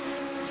tosta.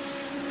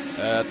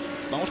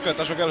 Mä uskon, että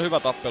tässä on vielä hyvä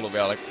tappelu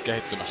vielä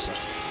kehittymässä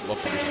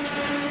loppumiseksi.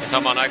 Ja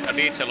samaan aikaan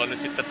Diesel on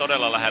nyt sitten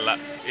todella lähellä,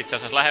 itse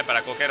asiassa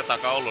lähempänä kuin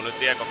kertaakaan ollut nyt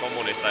Diego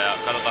Kommunista ja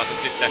katsotaan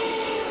nyt sitten,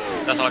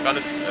 tässä alkaa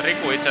nyt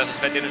Riku itse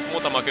asiassa veti nyt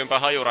muutama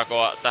kympän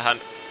hajurakoa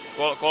tähän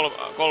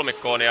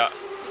kolmikkoon ja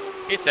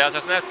itse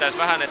asiassa näyttäisi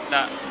vähän,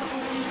 että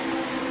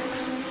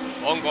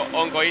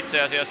onko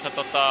itse asiassa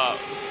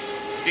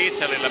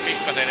Dieselillä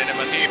pikkasen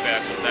enemmän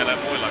siipeä kuin näillä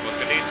muilla,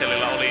 koska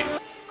Dieselillä oli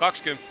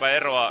 20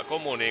 eroa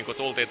Kommuniin, kun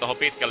tultiin tuohon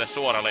pitkälle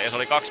suoralle, ja se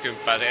oli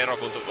 20 se ero,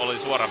 kun oli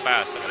suoran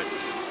päässä. Eli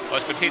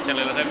olisiko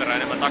Dieselillä sen verran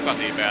enemmän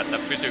takasiipeä, että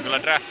pysyy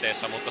kyllä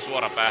drafteissa, mutta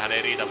suoran päähän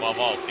ei riitä vaan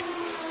vauhti.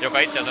 Joka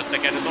itse asiassa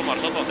tekee nyt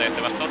oman Soton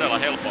tehtävästä todella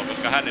helppoa,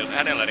 koska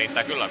hänellä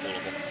riittää kyllä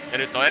kulku. Ja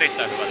nyt on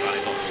erittäin hyvät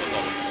välit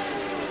Sotolla.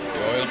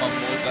 Joo, ilman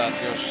muuta,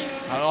 että jos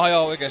hän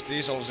ajaa oikeesti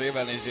isolla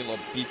siivellä, niin silloin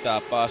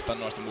pitää päästä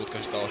noista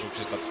mutkaisista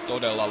osuuksista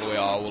todella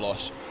lujaa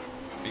ulos.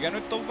 Mikä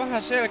nyt on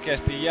vähän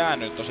selkeästi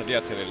jäänyt tuossa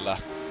Dieselillä.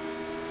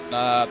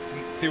 Nää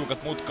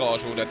tiukat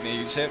mutkaosuudet,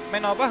 niin se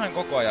meinaa vähän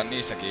koko ajan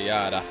niissäkin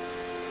jäädä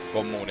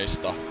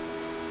Kommunista.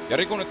 Ja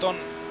Riku nyt on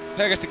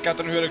selkeästi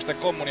käyttänyt hyödyksi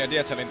Kommunin ja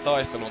Dieselin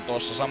taistelun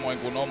tossa, samoin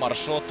kuin Omar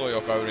Soto,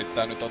 joka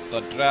yrittää nyt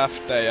ottaa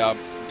drafteja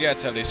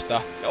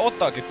Dieselistä. Ja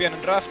ottaakin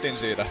pienen draftin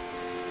siitä.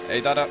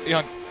 Ei taida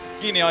ihan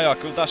kiinni ajaa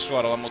kyllä tässä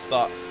suoralla,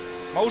 mutta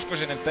mä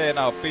uskoisin, että ei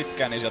enää ole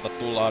pitkään, niin sieltä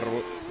tullaan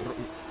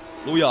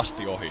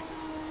lujasti ohi.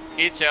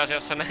 Itse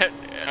asiassa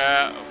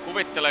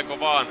kuvittelenko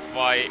vaan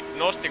vai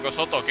nostiko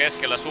Soto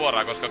keskellä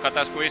suoraan, koska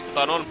tässä kun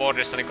istutaan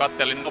onboardissa, niin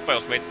kattelin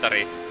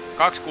nopeusmittari.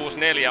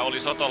 264 oli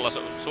Sotolla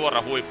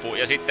suora huippu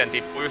ja sitten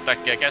tippui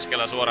yhtäkkiä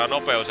keskellä suoraan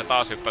nopeus ja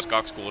taas hyppäsi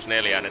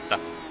 264, että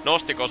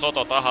nostiko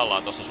Soto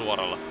tahallaan tuossa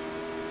suoralla?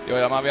 Joo,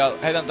 ja mä vielä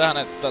heitän tähän,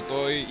 että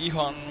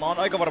mä oon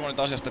aika varma nyt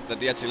asiasta, että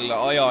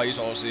Dieselillä ajaa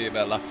isolla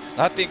siivellä.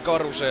 Lähdettiin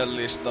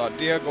karusellista,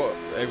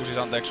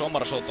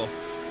 Omar Soto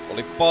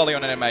oli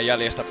paljon enemmän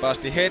jäljestä,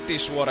 päästi heti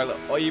suoralle,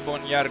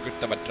 aivan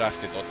järkyttävät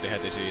draftit otti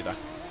heti siitä.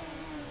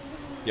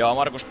 Ja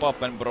Markus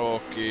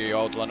Pappenbroek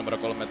autolla numero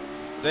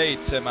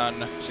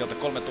 37, sieltä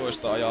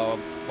 13 ajaa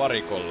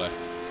varikolle.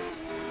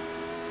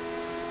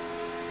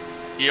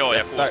 Joo,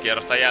 ja 6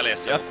 kierrosta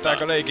jäljessä.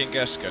 Jättääkö leikin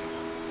kesken?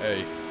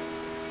 Ei.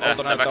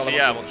 Nähtäväksi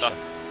jää, mutta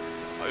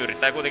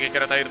yrittää kuitenkin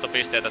kerätä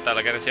irtopisteitä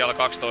tällä kertaa siellä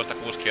 12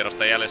 6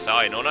 kierrosta jäljessä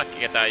ainoana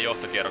ketään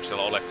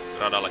johtokierroksella ole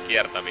radalla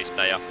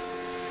kiertämistä ja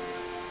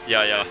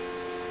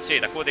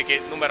siitä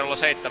kuitenkin numerolla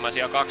 7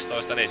 ja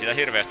 12, niin siitä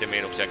hirveästi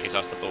miinuksia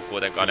kisasta tuu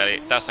kuitenkaan.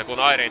 Eli tässä kun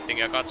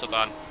iRatingia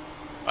katsotaan,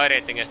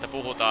 iRatingista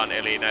puhutaan,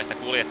 eli näistä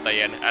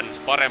kuljettajien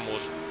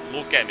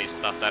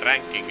paremmuuslukemista tai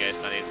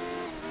rankingeista, niin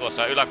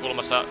tuossa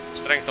yläkulmassa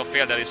Strength of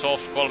Field eli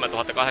SOF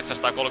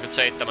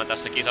 3837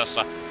 tässä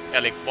kisassa.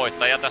 Eli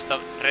voittaja tästä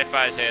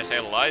repäisee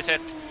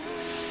sellaiset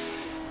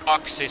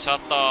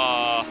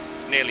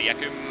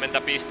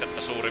 240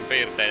 pistettä suurin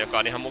piirtein, joka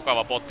on ihan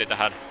mukava potti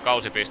tähän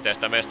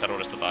kausipisteestä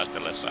mestaruudesta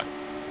taistellessaan.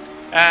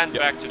 And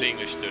back to the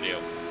English studio.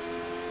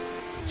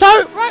 So,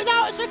 right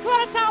now it's Rick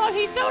Ranatalo,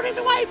 he's still in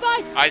the way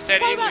by... I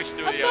said English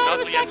studio, not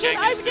Liam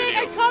Jenkins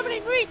studio.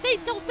 Coming, Reese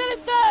Diesel's still in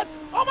third,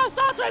 almost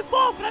starting in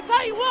fourth, and I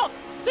tell you what,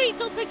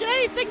 Diesel's thinking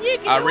anything you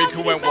can do.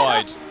 Riku went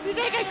wide.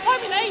 Diego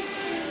Coming,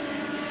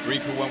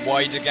 Riku went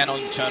wide again on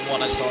turn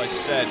 1, as I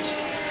said.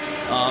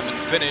 In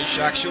finish,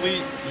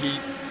 actually,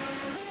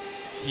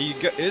 he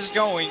is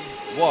going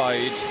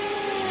wide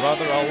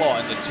rather a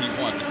lot in the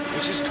T1,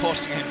 which is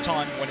costing him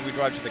time when we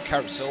drive to the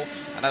carousel.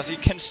 And as you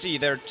can see,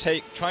 they're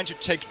trying to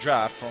take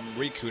draft from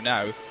Riku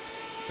now,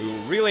 who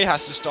really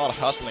has to start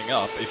hustling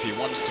up if he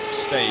wants to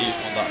stay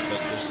on that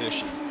first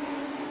position.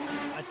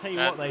 I tell you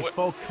what, they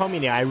for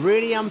Comini, I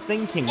really am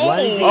thinking.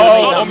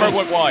 Omar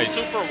went wide.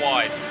 Super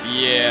wide.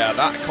 Yeah,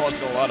 that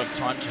cost a lot of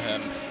time to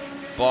him.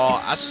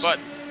 But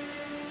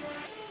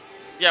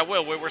yeah,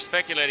 Will, we were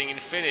speculating in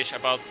Finnish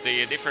about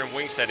the different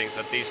wing settings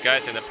that these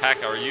guys in the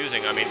pack are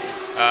using. I mean,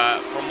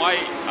 I'm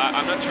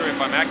not sure if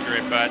I'm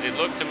accurate, but it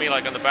looked to me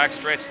like on the back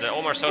stretch that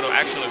Omar Soto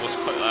actually was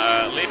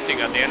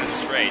lifting at the end of the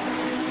straight,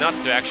 not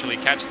to actually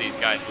catch these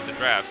guys with the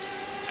draft.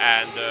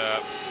 And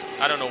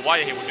I don't know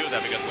why he would do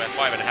that, because we have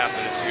 5.5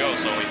 minutes to go,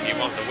 so if he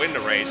wants to win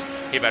the race,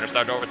 he better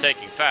start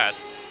overtaking fast.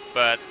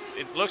 But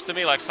it looks to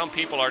me like some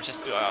people are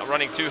just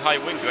running too high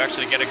wing to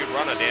actually get a good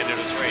run at the end of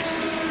this race.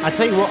 I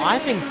tell you what, I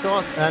think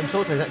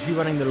Soto is actually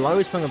running the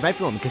lowest wing of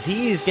everyone, because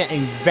he is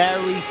getting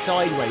very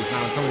sideways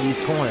now in some of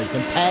these corners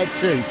compared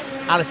to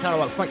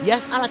Alatello up front.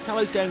 Yes,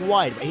 Alatello's going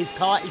wide, but his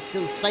car is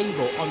still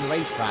stable on the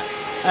racetrack.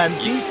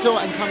 Diesel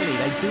and company,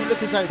 they do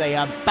look as though they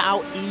are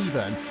about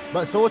even.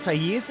 But Sorto,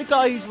 he is the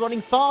guy who's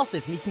running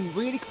fastest, and he can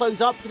really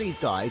close up to these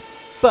guys.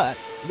 But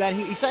then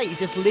he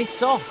just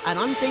lifts off, and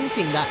I'm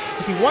thinking that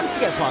if he wants to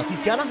get past,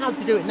 he's going to have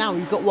to do it now.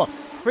 We've got, what,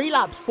 4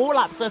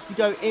 laps left to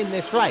go in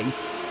this race,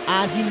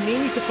 and he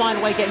needs to find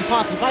a way of getting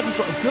past. In fact, he's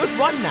got a good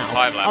run now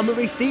on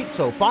Maurice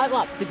Dietzel. 5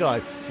 laps to go,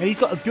 and he's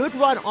got a good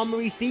run on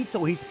Maurice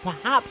Dietzel. He's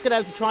perhaps going to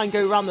have to try and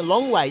go around the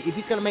long way if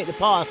he's going to make the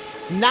pass.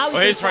 Now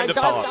he's trying to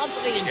pass.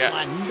 You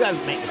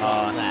don't make the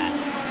pass there.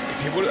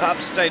 If he would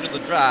have stayed on the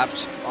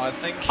draft, I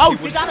think he would...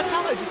 did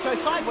Alatello just go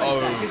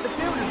sideways there? Because the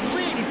field is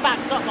really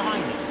backed up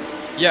behind him.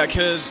 Yeah,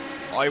 because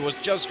I was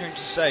just going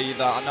to say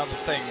that another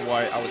thing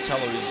why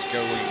Alatello is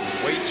going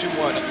way too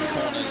wide on the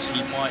corners,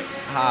 he might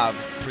have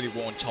pretty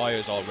worn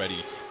tires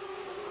already.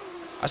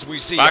 As we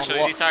see...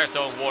 Actually, these tires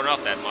don't worn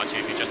up that much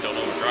if you just don't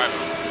overdrive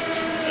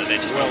them. They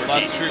just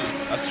that's true.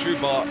 That's true,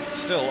 but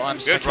still, I'm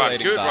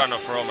speculating Good run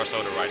for Omar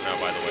Soto right now,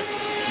 by the way.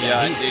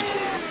 Yeah, indeed.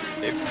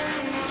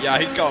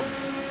 He's got a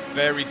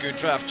very good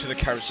draft to the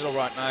carousel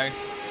right now.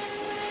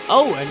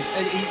 Oh, and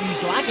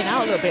he's lagging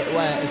out a little bit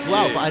as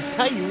well, but I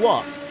tell you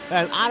what,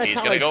 he's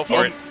going to go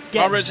for it.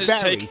 Get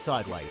very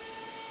sideways.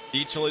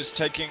 Dietzel is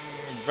taking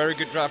very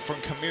good draft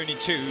from Community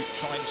 2,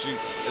 trying to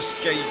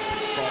escape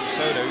from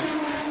Soto.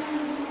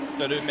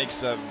 Soto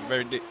makes a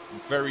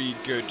very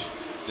good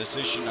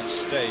decision and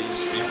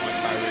stays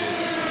behind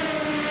Marius.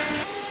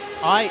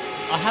 I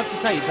have to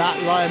say that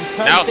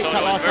turn 6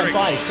 that last time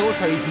by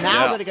Soto, he's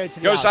now going to go to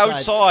the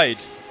outside.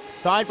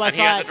 Side by side. And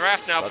he has a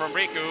draft now from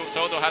Riku.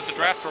 Soto has a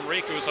draft from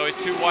Riku, so he's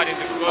too wide in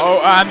the foot. Oh,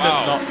 and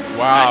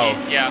wow.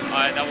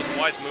 That was a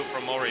wise move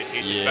from Maurice.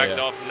 He just backed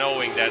off,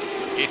 knowing that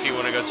if you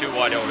want to go too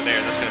wide over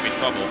there, that's going to be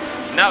trouble.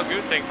 Now,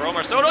 good thing for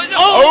Omar Soto.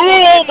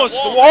 Almost!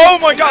 Oh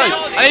my god!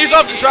 And he's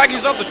off the track.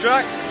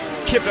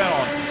 Keep that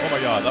on. Oh my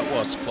god, that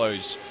was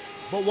close.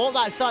 But what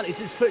that's done is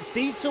it's put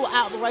Diesel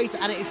out of the race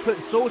and it's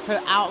put Soto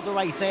out of the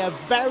race. They are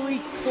very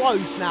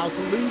close now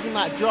to losing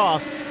that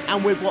draft.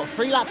 And with,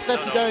 3 laps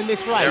left to go in this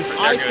race,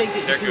 I think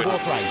it's a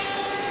 2-horse race.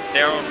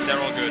 They're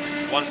all good.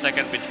 1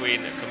 second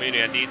between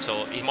Community and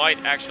Dietzel. He might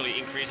actually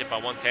increase it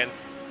by 1/10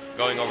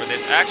 going over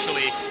this.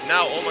 Actually,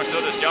 now Omar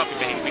Soto's job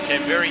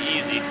became very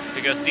easy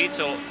because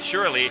Dietzel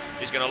surely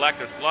is going to lack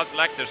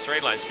the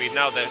straight line speed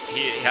now that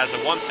he has a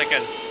 1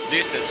 second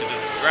distance to the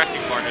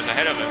drafting partners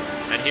ahead of him.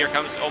 And here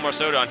comes Omar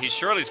Soto, and he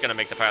surely is going to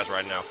make the pass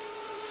right now.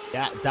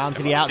 Yeah, down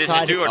to the outside. This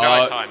is do or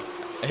die time.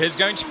 He's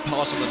going to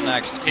pass on the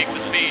next. Pick the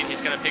speed.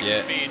 He's going to pick the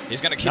speed. He's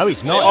going to keep. No,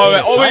 he's not.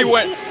 He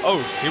went.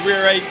 He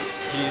rear-ended.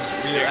 His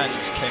rear end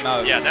came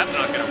out. Yeah, that's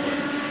not going to work.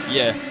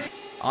 Yeah,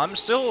 I'm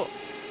still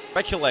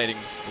speculating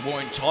the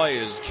worn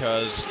tires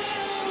because,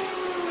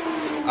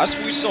 as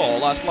we saw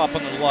last lap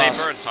on the last.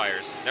 They burn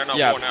tires. They're not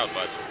worn out,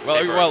 but.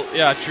 Well,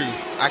 yeah, true.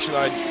 Actually,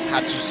 I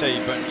had to say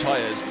burn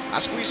tires.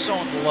 As we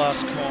saw in the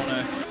last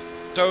corner,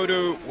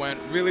 Dodo went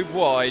really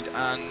wide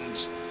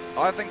and.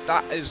 I think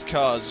that is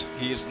because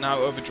he is now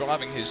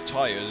overdriving his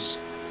tires,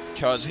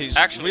 because he's...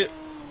 Actually,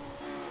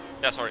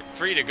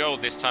 3 to go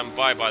this time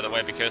by the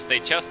way, because they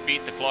just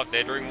beat the clock.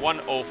 They're doing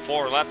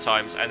 1:04 lap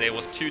times, and it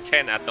was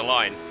 2:10 at the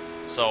line.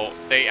 So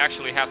they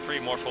actually have 3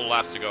 more full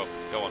laps to go.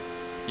 Go on.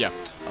 Yeah,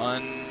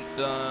 and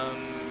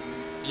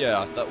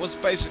yeah, that was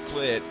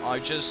basically it. I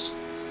just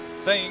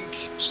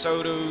think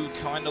Soto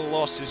kind of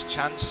lost his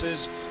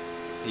chances.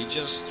 He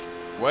just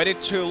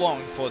waited too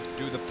long to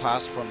do the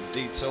pass from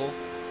Dietzel,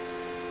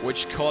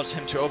 which caused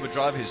him to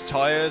overdrive his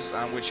tires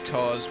and which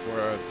caused for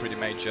a pretty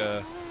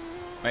major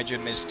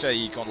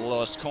mistake on the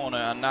last corner.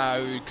 And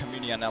now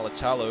Community and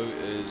Alatello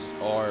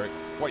are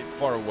quite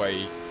far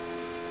away,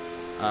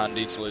 and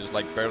Dietzel is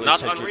like barely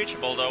not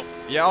unreachable though.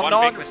 Yeah, one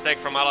big mistake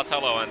from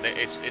Alatello and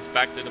it's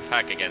back to the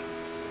pack again.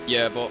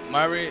 Yeah, but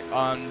Murray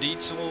and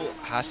Dietzel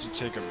has to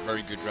take a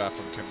very good draft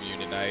from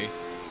Community now.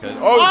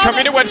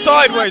 Community went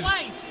sideways.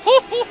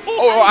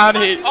 And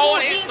he's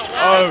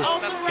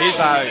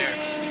out.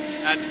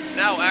 And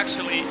now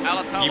actually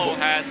Alatello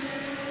has.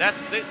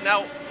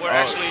 Now we're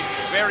actually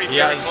very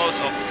close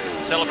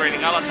of celebrating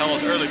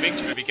Alatello's early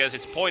victory because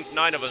it's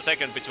 0.9 of a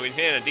second between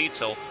him and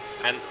Dietzel.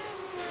 And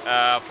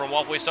from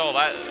what we saw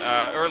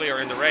earlier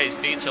in the race,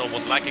 Dietzel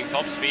was lacking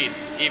top speed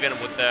even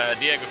with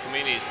Diego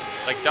Comini's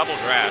double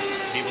draft.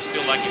 He was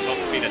still lacking top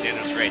speed at the end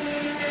of the straight.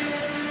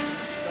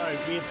 So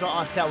we've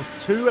got ourselves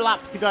 2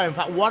 laps to go. In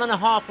fact,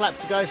 1.5 laps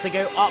to go as they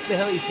go up the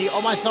hill. You see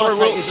on my side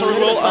is a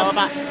little bit further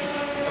back.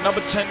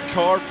 Number 10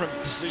 car from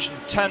position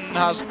 10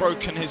 has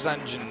broken his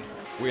engine.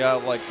 We are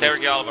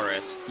Sergio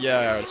Alvarez.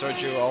 Yeah,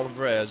 Sergio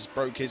Alvarez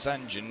broke his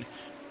engine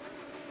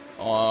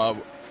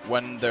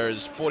when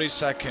there's 40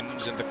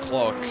 seconds in the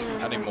clock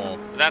anymore.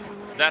 That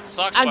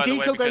sucks, and by the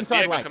way, because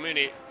Diego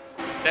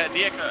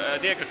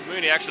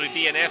Comuni actually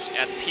DNFs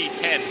at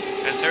P10,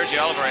 and Sergio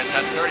Alvarez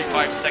has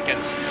 35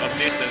 seconds of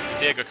distance to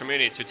Diego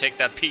Comuni to take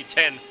that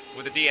P10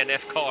 with a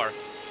DNF car.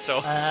 So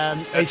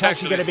it's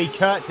actually going to be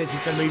Curtis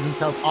who's going to move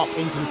himself up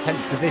into the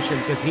 10th position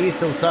because he is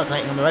still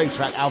circulating on the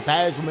racetrack.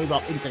 Alvarez will move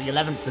up into the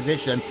 11th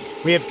position.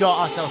 We have got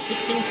ourselves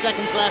 16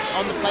 seconds left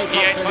on the play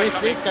clock,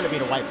 so this is going to be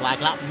the white flag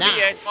lap now.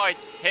 P8 fight.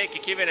 Heikki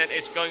Kivinen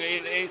is going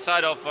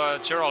inside of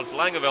Gerald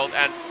Langeveld,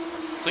 and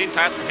clean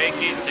pass from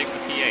Heikki takes the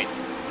P8.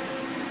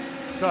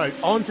 So,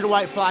 on to the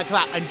white flag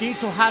lap, and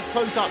Diesel has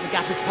closed up. The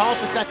gap is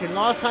half a second.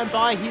 Last time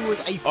by, he was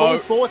a full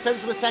 4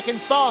 tenths of a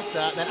second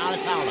faster than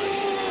Alatalo.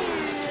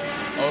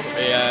 Oh,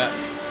 yeah.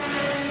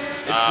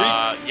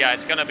 Yeah,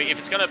 it's gonna be. If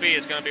it's gonna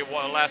be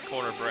one last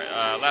corner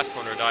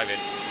dive in.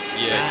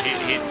 Yeah.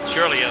 He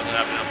surely doesn't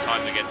have enough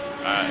time to get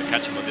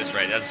catch him on this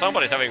rate. And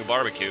somebody's having a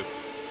barbecue.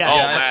 Yeah, oh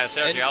yeah, man,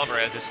 Sergio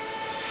Alvarez is.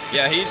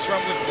 Yeah, he's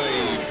from with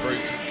the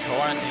broken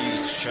car and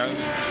he's shown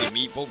the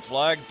meatball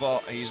flag,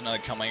 but he's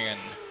not coming in.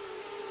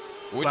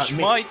 Which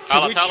might...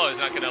 Alatalo is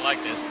not going to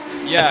like this.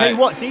 I Yeah. tell you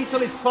what,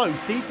 Diesel is close.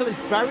 Diesel is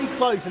very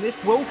close, and this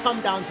will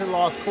come down to the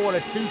last corner,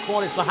 2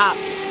 corners perhaps.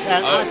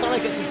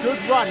 Alatalo gets a good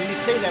run. You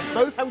see they're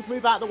both having to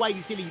move out of the way.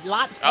 You see the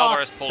lap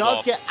car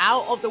does get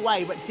out of the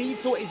way, but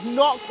Diesel is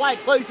not quite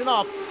close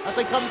enough as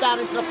they come down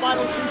into the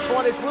final 2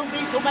 corners. Will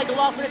Diesel make a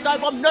last-minute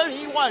dive bomb? No,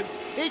 he won't.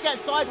 He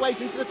gets sideways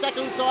into the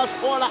second to last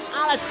corner.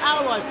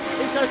 Alatalo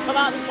is going to come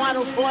out in the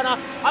final corner.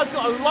 I've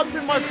got a lump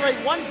in my throat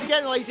once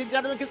again, ladies and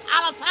gentlemen, because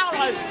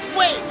Alatalo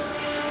wins.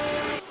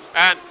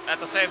 And at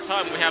the same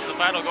time, we have the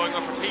battle going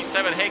on for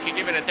P7. Heikki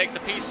Kivinen takes the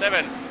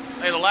P7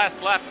 in the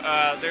last lap.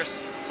 There's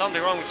something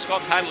wrong with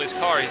Scott Hanley's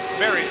car.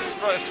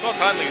 Scott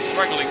Hanley is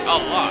struggling a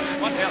lot.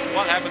 What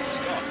happened to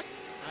Scott?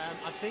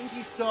 I think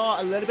he's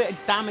got a little bit of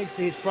damage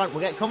to his front.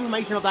 We'll get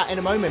confirmation of that in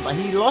a moment, but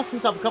he lost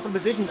himself a couple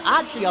of positions.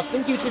 Actually, I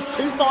think he was just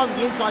too far on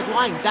the inside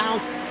line down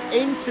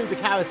into the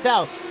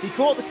carousel. He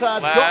caught the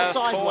curb, got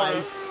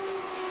sideways.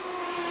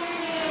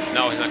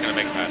 No, he's not going to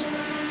make it past.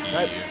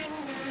 Nope.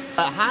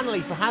 For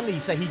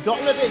Hanley, so he got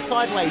a little bit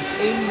sideways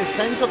in the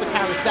centre of the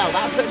carousel.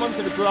 That put him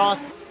onto the grass,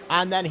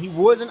 and then he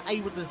wasn't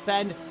able to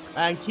defend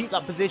and keep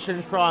that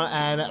position from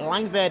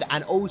Langved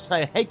and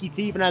also Heikki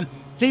Kivinen.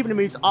 Kivinen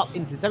moves up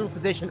into 7th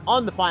position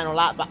on the final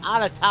lap, but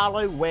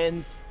Alatalo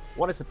wins.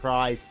 What a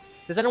surprise.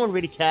 Does anyone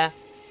really care?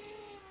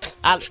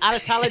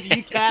 Alatalo, do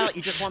you care like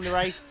you just won the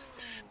race?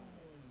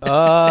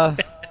 Yeah,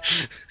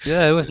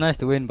 it was nice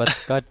to win, but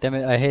god damn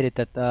it, I hated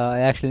that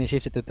I actually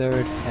shifted to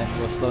 3rd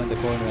and was slow in the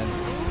corner and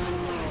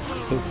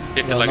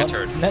took, like a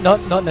turd.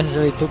 Not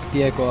necessarily took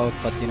Diego out,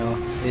 but you know,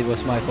 it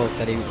was my fault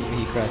that he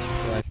crashed,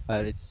 so I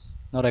felt it's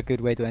not a good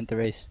way to end the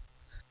race.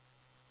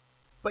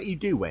 But you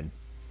do win.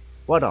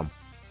 Well done.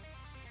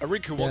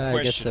 Riku, one question.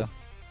 I guess so.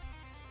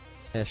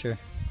 Yeah, sure.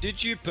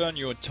 Did you burn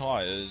your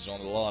tires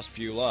on the last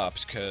few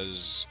laps?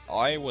 Because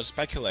I was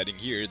speculating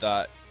here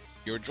that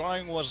your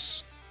driving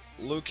was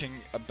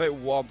looking a bit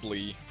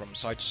wobbly from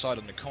side to side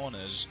on the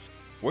corners.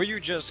 Were you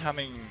just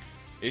having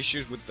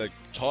issues with the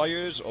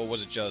tires, or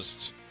was it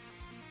just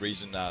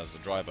reason as the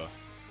driver?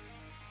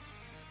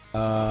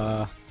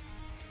 I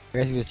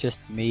guess it was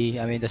just me.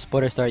 I mean, the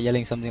spotter started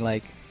yelling something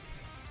like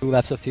 2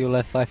 laps of fuel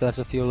left, 5 laps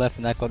of fuel left,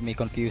 and that got me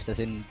confused as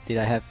in, did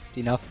I have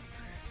enough?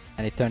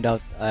 And it turned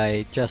out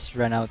I just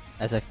ran out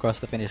as I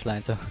crossed the finish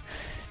line, so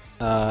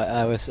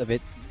I was a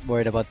bit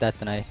worried about that,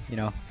 and I, you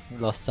know,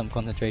 lost some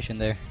concentration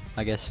there,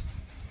 I guess.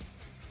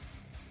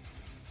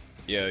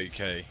 Yeah,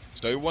 okay.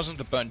 So it wasn't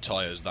the burnt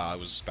tires that I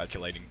was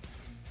speculating.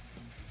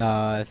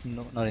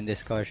 Not in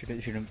this car,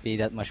 shouldn't be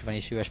that much of an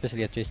issue,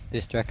 especially at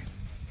this track.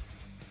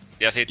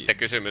 Ja sitten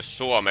kysymys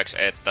suomeksi,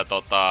 että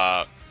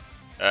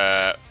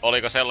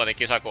oliko sellainen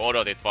kisa kun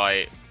odotit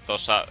vai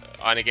tossa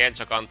ainakin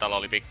Enzo Cantalla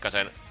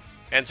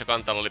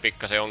oli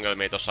pikkasen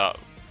ongelmia tossa,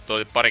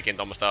 tuli parikin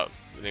tommoista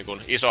niin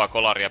kuin isoa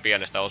kolaria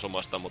pienestä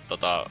osumasta,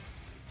 mutta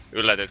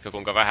yllätytkö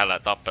kuinka vähällä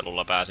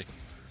tappelulla pääsi?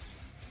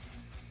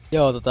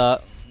 Joo,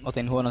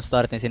 otin huonon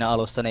startin siinä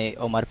alussa, niin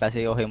Omar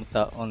pääsi ohi,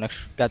 mutta onneksi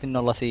käytin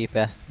 0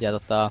 siipeä ja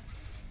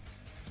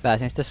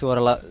pääsin sitten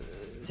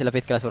sillä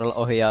pitkällä suoralla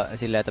ohi ja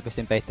silleen, että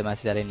pystyn peittämään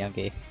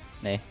sisälinjankin.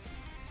 Niin.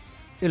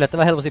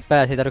 Yllättävän helposti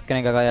pääsi, ei tarvitse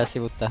kenenkään ajaa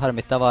sivuttaa.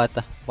 Harmittavaa,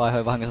 että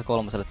vaihoin vahingossa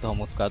 3. tuohon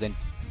mutkaan,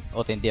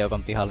 otin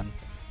Diogon pihalle.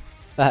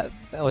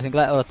 Olisin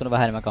kyllä odottanut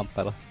vähän enemmän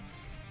kamppailua.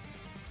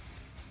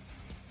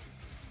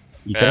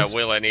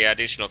 Will, any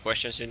additional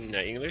questions in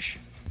English?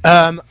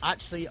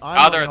 Actually,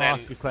 I'm going to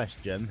ask a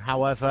question.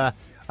 However,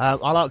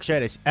 I'll ask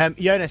Jonas.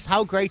 Jonas,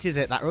 how great is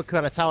it that Riku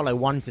Alatalo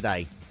won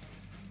today?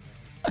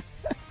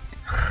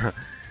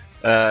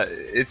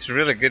 It's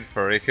really good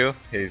for Riku.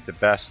 He's the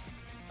best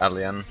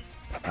alien,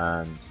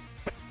 and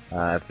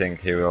I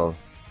think he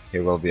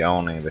will be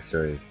owning the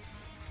series.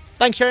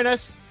 Thanks,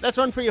 Jonas. Let's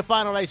run through your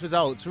final race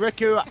results.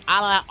 Riku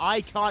Ala,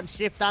 I can't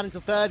shift down into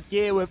 3rd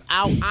gear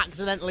without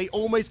accidentally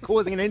almost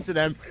causing an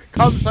incident.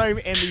 Comes home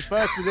in the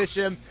 1st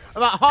position.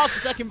 About half a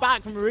second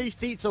back from Maurice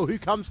Dietzel, who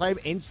comes home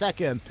in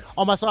 2nd.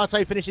 Omar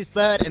Sato finishes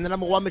 3rd in the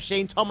number 1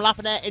 machine. Tom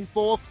Lapiner in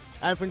 4th.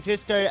 And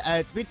Francisco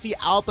Twitzi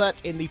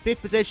Albert in the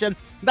 5th position.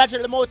 Badger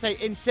Lamorte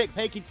in 6th.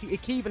 Heikki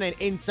Kivinen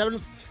in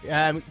 7th.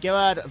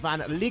 Gerard van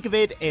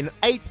Ligevid in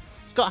 8th.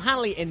 Scott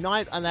Hanley in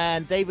 9th, and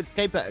then David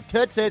Scaper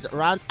Curtis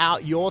rounds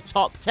out your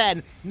top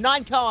 10.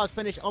 9 cars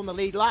finish on the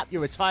lead lap.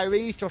 Your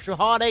retirees: Joshua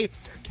Hardy,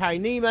 Carrie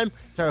Neiman,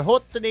 Sarah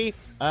Hortony,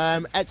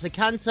 Etzer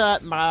Cantor,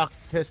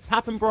 Marcus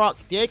Pappenbrock,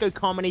 Diego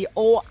Comedy,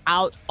 all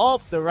out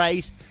of the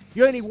race.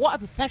 Yoni, what a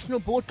professional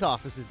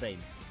broadcast this has been.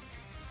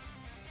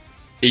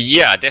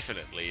 Yeah,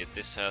 definitely.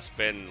 This has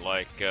been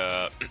like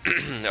a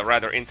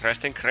rather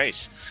interesting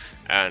race,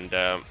 and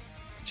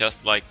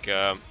just like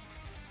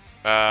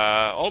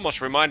almost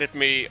reminded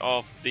me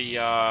of the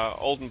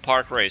Oldham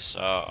Park race.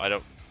 I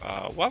don't.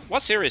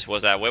 What series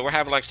was that? We were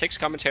having like 6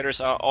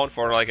 commentators on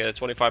for like a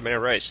 25-minute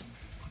race.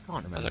 I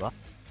can't remember.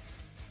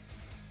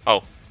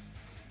 Oh.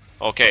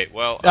 Okay.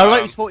 Well.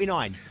 Lotus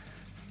 49.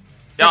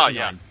 79. Oh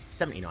yeah.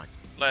 79.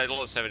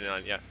 Lotus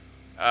 79.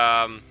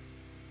 Yeah.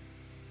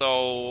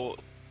 So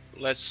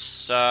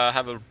let's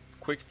have a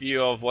quick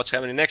view of what's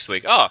happening next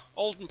week.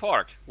 Oldham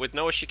Park with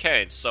no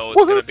chicanes, so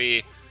it's gonna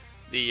be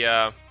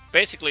the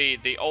basically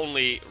the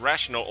only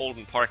rational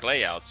Oldham Park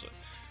layout.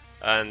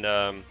 And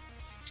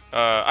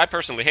I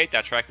personally hate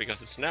that track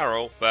because it's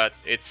narrow, but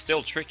it's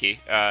still tricky.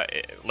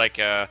 Like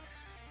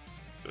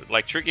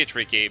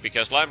tricky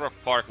because Lime Rock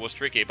Park was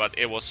tricky, but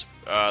it was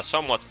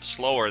somewhat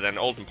slower than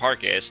Oldham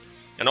Park is.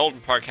 And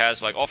Oldham Park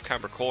has like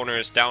off-camber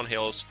corners,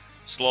 downhills,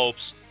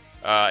 slopes,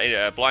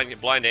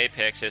 blind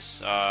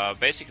apexes,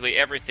 basically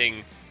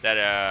everything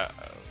that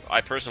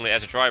I personally,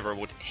 as a driver,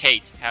 would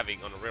hate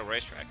having on a real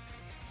racetrack.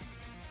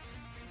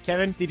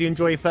 Kevin, did you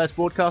enjoy your first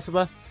broadcast of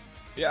her?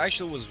 Yeah,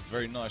 actually it was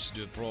very nice to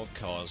do a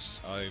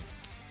broadcast. I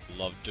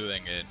love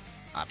doing it.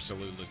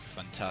 Absolutely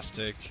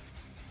fantastic.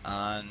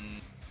 And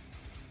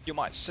you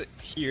might sit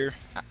here,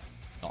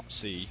 not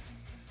see,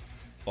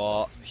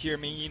 but hear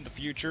me in the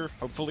future,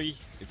 hopefully,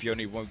 if you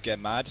only won't get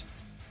mad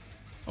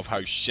of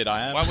how shit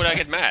I am. Why would I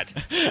get mad?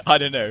 I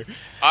don't know.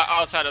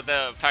 Outside of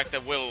the fact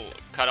that Will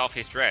cut off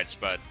his dreads,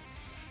 but...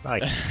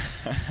 Right.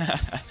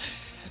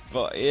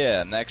 But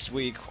yeah, next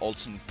week,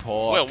 Oldham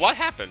Park. Will, what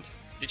happened?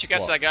 Did you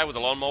catch that guy with the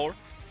lawnmower?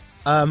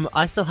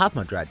 I still have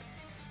my dreads.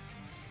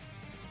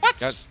 What?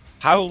 Guys,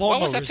 how long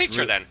What was that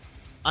picture then?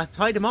 I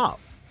tied them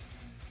up.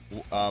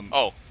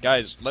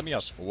 Guys, let me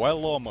ask, why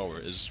lawnmower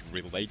is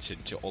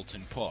related to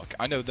Oldham Park?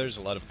 I know there's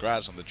a lot of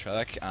grass on the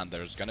track, and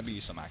there's gonna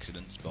be some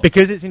accidents, but...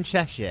 Because it's in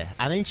Cheshire,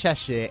 and in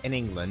Cheshire, in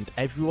England,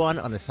 everyone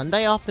on a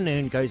Sunday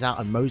afternoon goes out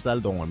and mows their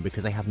lawn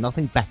because they have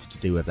nothing better to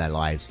do with their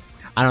lives.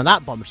 And on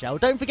that bombshell,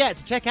 don't forget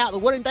to check out the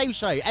Will and Dave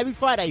Show every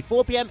Friday,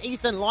 4 PM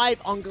Eastern,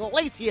 live on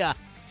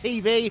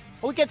GlacierTV,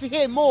 where we get to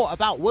hear more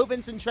about Will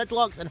Vincent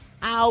Treadlocks and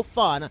how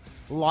fun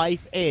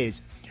life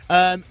is.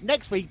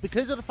 Next week,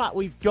 because of the fact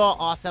we've got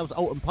ourselves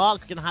Oldham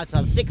Park, we're going to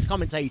have 6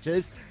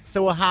 commentators.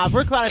 So we'll have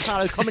Rico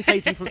Alatalo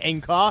commentating from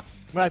InCar.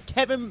 We'll have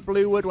Kevin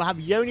Bluewood. We'll have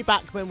Yoni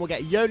Backman. We'll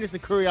get Jonas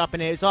Nakuri up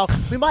in here as well.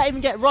 We might even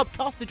get Rob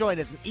Cost to join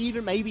us, and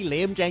even maybe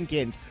Liam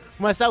Jenkins.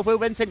 Myself, Will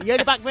Vincent,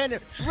 Yoni Backman,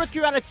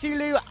 Rico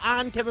Alatulu,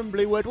 and Kevin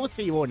Bluewood. We'll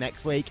see you all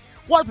next week.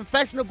 What a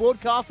professional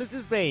broadcast this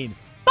has been.